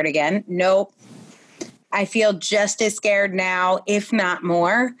feel scared again. Nope. I feel just as scared now, if not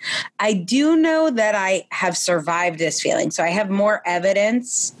more. I do know that I have survived this feeling. So I have more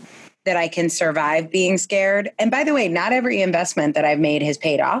evidence that I can survive being scared. And by the way, not every investment that I've made has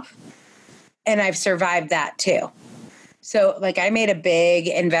paid off. And I've survived that too. So like I made a big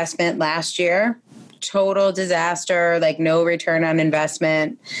investment last year, total disaster, like no return on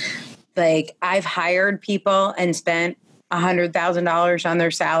investment. Like I've hired people and spent $100,000 on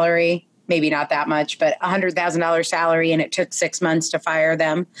their salary. Maybe not that much, but $100,000 salary. And it took 6 months to fire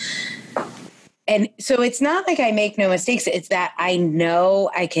them. And so it's not like I make no mistakes. It's that I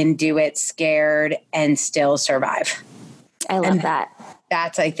know I can do it scared and still survive. I love that.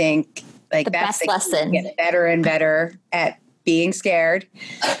 That's, I think, like the that's best lesson. Get better and better at being scared.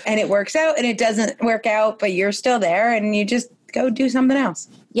 And it works out and it doesn't work out, but you're still there and you just go do something else.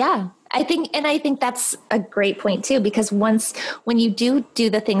 Yeah. I think that's a great point too, because when you do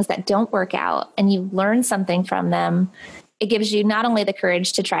the things that don't work out and you learn something from them, it gives you not only the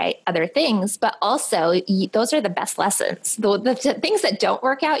courage to try other things, but also those are the best lessons. The things that don't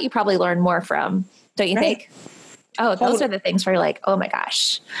work out, you probably learn more from, don't you think? Oh, those are the things where you're like, oh my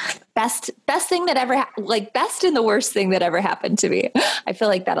gosh, best thing that ever, best and the worst thing that ever happened to me. I feel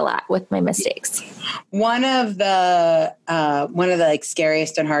like that a lot with my mistakes. One of the like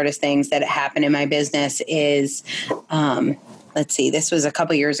scariest and hardest things that happened in my business is, let's see, this was a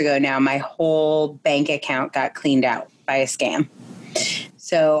couple years ago now. My whole bank account got cleaned out by a scam.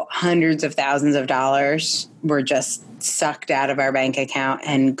 So hundreds of thousands of dollars were just sucked out of our bank account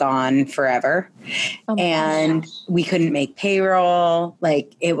and gone forever. Oh and gosh. We couldn't make payroll.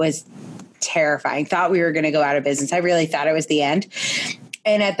 Like it was terrifying. Thought we were going to go out of business. I really thought it was the end.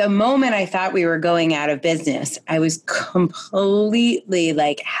 And at the moment I thought we were going out of business, I was completely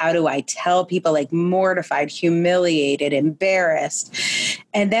like, how do I tell people, like mortified, humiliated, embarrassed.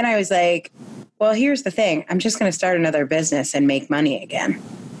 And then I was like, well, here's the thing. I'm just going to start another business and make money again.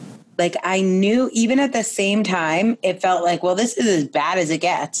 Like I knew even at the same time, it felt like, well, this is as bad as it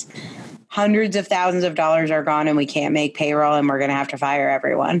gets. Hundreds of thousands of dollars are gone and we can't make payroll and we're going to have to fire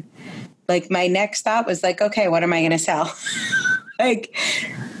everyone. Like my next thought was like, okay, what am I going to sell? Like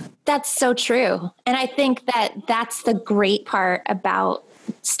that's so true. And I think that that's the great part about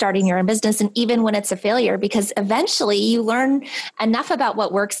starting your own business. And even when it's a failure, because eventually you learn enough about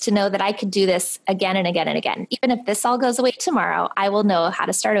what works to know that I could do this again and again and again. Even if this all goes away tomorrow, I will know how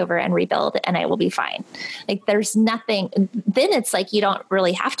to start over and rebuild and I will be fine. Like there's nothing, then it's like you don't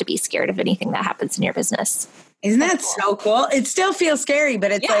really have to be scared of anything that happens in your business. Isn't that so cool? It still feels scary,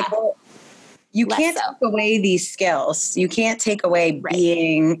 but it's like, well, you can't take away these skills. You can't take away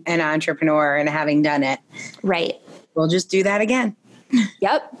being an entrepreneur and having done it. Right. We'll just do that again.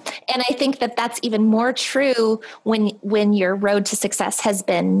 Yep. And I think that that's even more true when your road to success has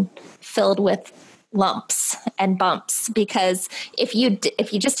been filled with lumps and bumps, because if you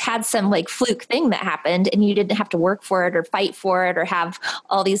just had some like fluke thing that happened and you didn't have to work for it or fight for it or have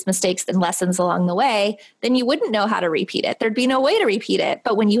all these mistakes and lessons along the way, then you wouldn't know how to repeat it. There'd be no way to repeat it.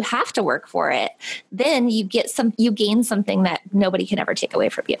 But when you have to work for it, then you gain something that nobody can ever take away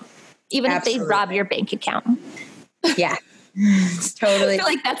from you, even if they rob your bank account. Yeah. Totally. I feel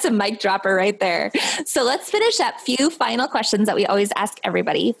like that's a mic dropper right there. So let's finish up. Few final questions that we always ask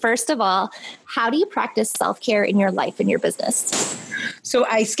everybody. First of all, how do you practice self-care in your life and your business? So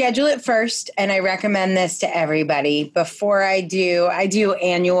I schedule it first, and I recommend this to everybody. Before I do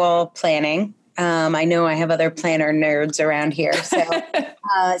annual planning. I know I have other planner nerds around here. So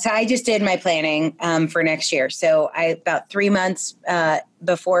I just did my planning for next year. So about 3 months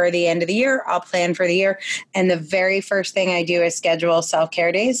before the end of the year. I'll plan for the year. And the very first thing I do is schedule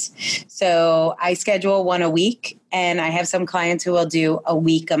self-care days. So I schedule one a week, and I have some clients who will do a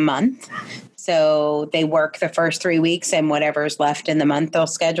week a month. So they work the first 3 weeks, and whatever's left in the month, they'll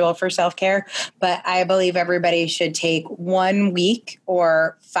schedule for self-care. But I believe everybody should take 1 week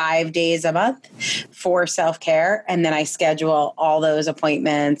or 5 days a month for self-care. And then I schedule all those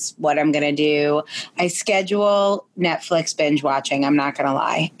appointments, what I'm going to do. I schedule Netflix binge watching. I'm not going to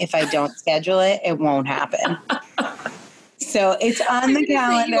lie. If I don't schedule it, it won't happen. So it's on the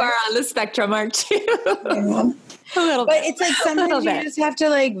calendar. You are on the spectrum, aren't you? A little but bit. It's like sometimes you just have to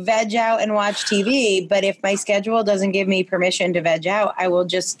like veg out and watch TV. But if my schedule doesn't give me permission to veg out, I will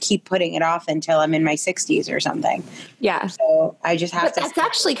just keep putting it off until I'm in my 60s or something. Yeah. So I just have but to. That's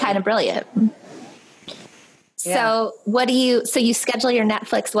actually kind of brilliant. Yeah. So so you schedule your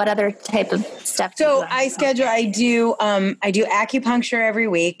Netflix. What other type of stuff? So I do acupuncture every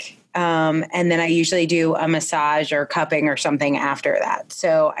week. And then I usually do a massage or cupping or something after that.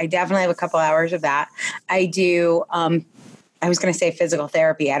 So I definitely have a couple hours of that. I do, I was going to say physical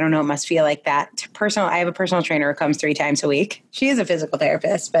therapy. I don't know. It must feel like that. I have a personal trainer who comes 3 times a week. She is a physical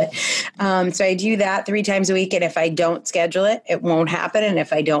therapist, but, so I do that 3 times a week. And if I don't schedule it, it won't happen. And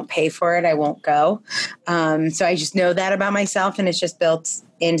if I don't pay for it, I won't go. So I just know that about myself, and it's just built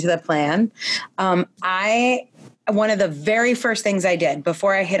into the plan. One of the very first things I did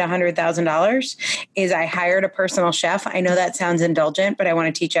before I hit $100,000 is I hired a personal chef. I know that sounds indulgent, but I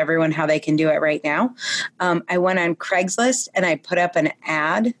want to teach everyone how they can do it right now. I went on Craigslist and I put up an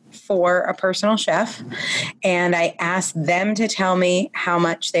ad for a personal chef, and I asked them to tell me how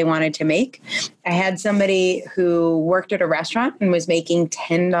much they wanted to make. I had somebody who worked at a restaurant and was making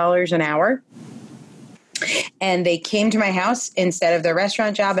 $10 an hour. And they came to my house instead of their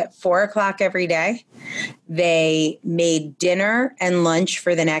restaurant job at 4:00 every day. They made dinner and lunch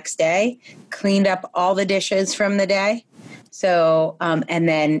for the next day, cleaned up all the dishes from the day. So, and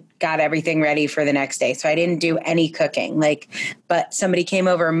then got everything ready for the next day. So I didn't do any cooking, but somebody came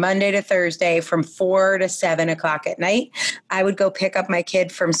over Monday to Thursday from 4 to 7 o'clock at night. I would go pick up my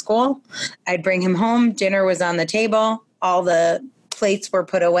kid from school. I'd bring him home. Dinner was on the table. All the plates were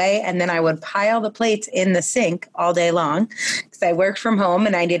put away, and then I would pile the plates in the sink all day long because I worked from home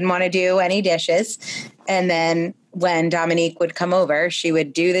and I didn't want to do any dishes. And then when Dominique would come over, she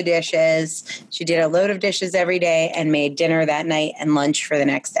would do the dishes. She did a load of dishes every day and made dinner that night and lunch for the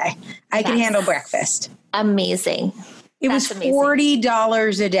next day. I could handle breakfast. Amazing. It was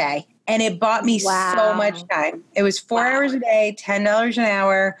 $40 a day. And it bought me so much time. It was 4 hours a day, $10 an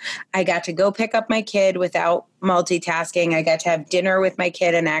hour. I got to go pick up my kid without multitasking. I got to have dinner with my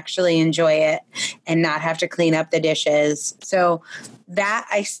kid and actually enjoy it and not have to clean up the dishes. So that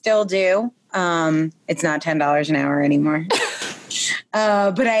I still do. It's not $10 an hour anymore.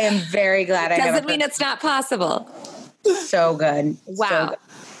 But I am very glad I have it. Doesn't mean it's not possible. So good. Wow. So good.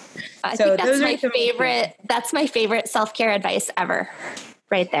 I think that's my favorite. That's my favorite self-care advice ever.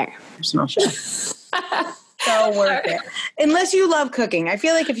 Right there. Personal chef. So worth it. Unless you love cooking. I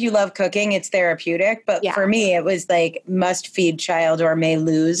feel like if you love cooking, it's therapeutic. But for me, it was like must feed child or may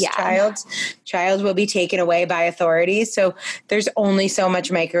lose child. Child will be taken away by authorities. So there's only so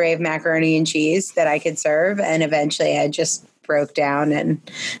much microwave macaroni and cheese that I could serve. And eventually I just broke down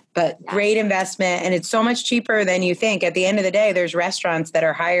but great investment. And it's so much cheaper than you think. At the end of the day, there's restaurants that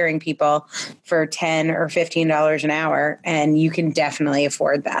are hiring people for $10 or $15 an hour. And you can definitely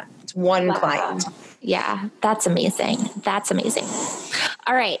afford that. It's one client. Yeah, that's amazing. That's amazing.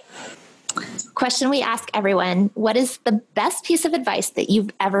 All right. Question we ask everyone. What is the best piece of advice that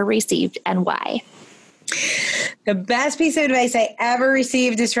you've ever received and why? The best piece of advice I ever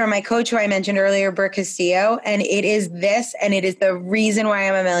received is from my coach who I mentioned earlier, Brooke Castillo. And it is this, and it is the reason why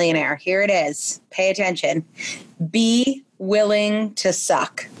I'm a millionaire. Here it is. Pay attention. Be willing to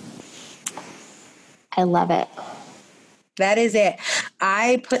suck. I love it. That is it.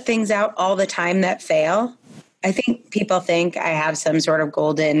 I put things out all the time that fail. I think people think I have some sort of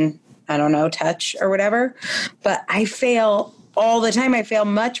golden, touch or whatever, but I fail all the time. I fail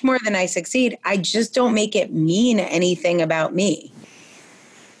much more than I succeed. I just don't make it mean anything about me.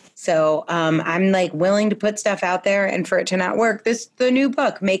 So I'm willing to put stuff out there and for it to not work. The new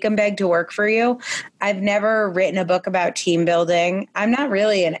book, Make 'em Beg to Work for You. I've never written a book about team building. I'm not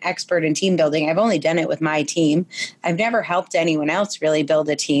really an expert in team building. I've only done it with my team. I've never helped anyone else really build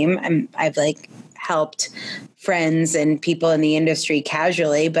a team. I've helped friends and people in the industry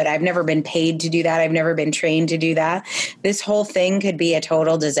casually, but I've never been paid to do that. I've never been trained to do that. This whole thing could be a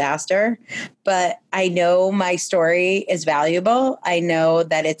total disaster, but I know my story is valuable. I know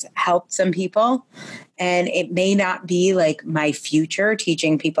that it's helped some people, and it may not be like my future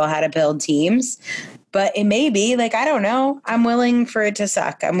teaching people how to build teams, but it may be. Like, I don't know. I'm willing for it to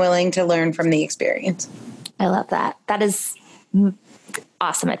suck. I'm willing to learn from the experience. I love that. That is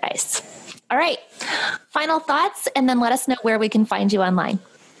awesome advice. All right. Final thoughts, and then let us know where we can find you online.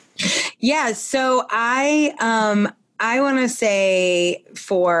 Yeah. So I want to say,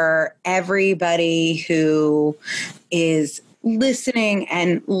 for everybody who is listening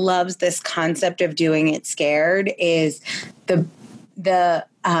and loves this concept of doing it scared, is I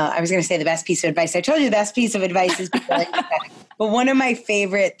was going to say the best piece of advice. I told you the best piece of advice is but one of my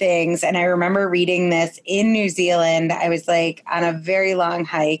favorite things, and I remember reading this in New Zealand. I was like on a very long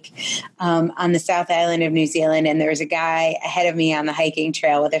hike on the South Island of New Zealand, and there was a guy ahead of me on the hiking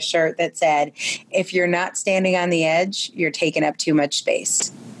trail with a shirt that said, "If you're not standing on the edge, you're taking up too much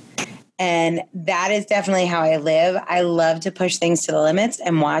space." And that is definitely how I live. I love to push things to the limits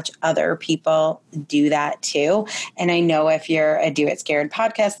and watch other people do that too. And I know if you're a Do It Scared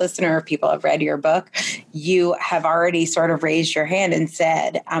podcast listener, if people have read your book, you have already sort of raised your hand and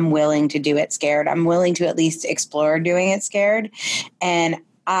said, I'm willing to do it scared. I'm willing to at least explore doing it scared. And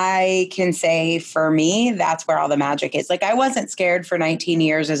I can say for me, that's where all the magic is. Like, I wasn't scared for 19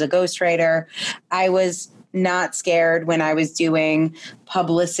 years as a ghostwriter. I was not scared when I was doing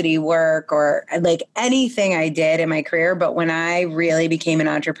publicity work or like anything I did in my career. But when I really became an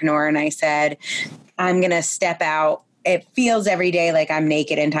entrepreneur and I said, I'm going to step out, it feels every day like I'm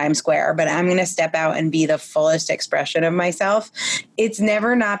naked in Times Square, but I'm going to step out and be the fullest expression of myself. It's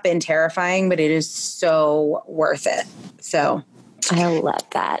never not been terrifying, but it is so worth it. So I love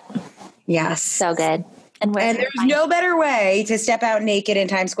that. Yes. So good. And there's no better way to step out naked in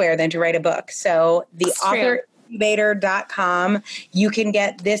Times Square than to write a book. So the authorincubator.com, you can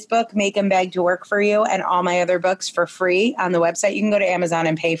get this book, Make 'em Beg to Work for You, and all my other books for free on the website. You can go to Amazon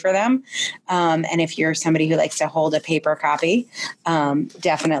and pay for them. And if you're somebody who likes to hold a paper copy,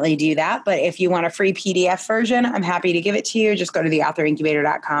 definitely do that. But if you want a free PDF version, I'm happy to give it to you. Just go to the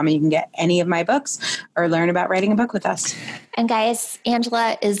authorincubator.com and you can get any of my books or learn about writing a book with us. And guys,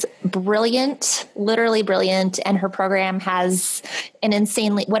 Angela is brilliant, literally brilliant. And her program has an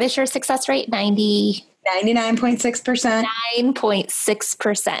insanely, what is your success rate? 99.6%.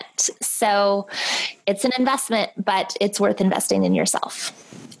 9.6%. So it's an investment, but it's worth investing in yourself.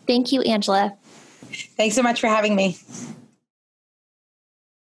 Thank you, Angela. Thanks so much for having me.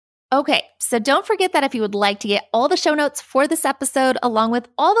 Okay, so don't forget that if you would like to get all the show notes for this episode, along with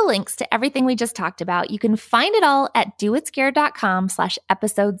all the links to everything we just talked about, you can find it all at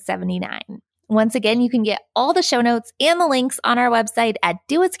doitscared.com/episode 79. Once again, you can get all the show notes and the links on our website at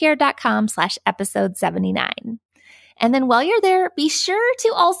doitscared.com/episode 79. And then while you're there, be sure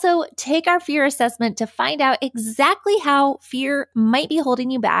to also take our fear assessment to find out exactly how fear might be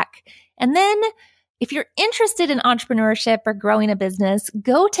holding you back. And then if you're interested in entrepreneurship or growing a business,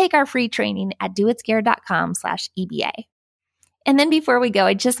 go take our free training at doitscared.com/EBA. And then before we go,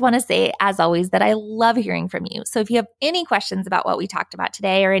 I just want to say, as always, that I love hearing from you. So if you have any questions about what we talked about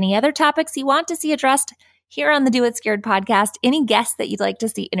today or any other topics you want to see addressed here on the Do It Scared podcast, any guests that you'd like to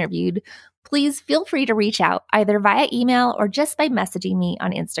see interviewed, please feel free to reach out either via email or just by messaging me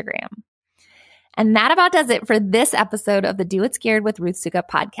on Instagram. And that about does it for this episode of the Do It Scared with Ruth Soukup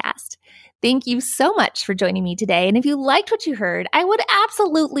podcast. Thank you so much for joining me today. And if you liked what you heard, I would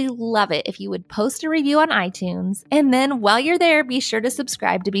absolutely love it if you would post a review on iTunes. And then while you're there, be sure to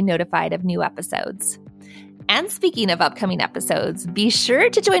subscribe to be notified of new episodes. And speaking of upcoming episodes, be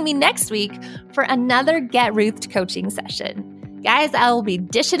sure to join me next week for another Get Ruthed coaching session. Guys, I will be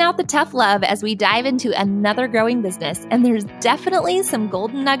dishing out the tough love as we dive into another growing business. And there's definitely some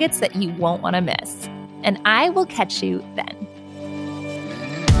golden nuggets that you won't want to miss. And I will catch you then.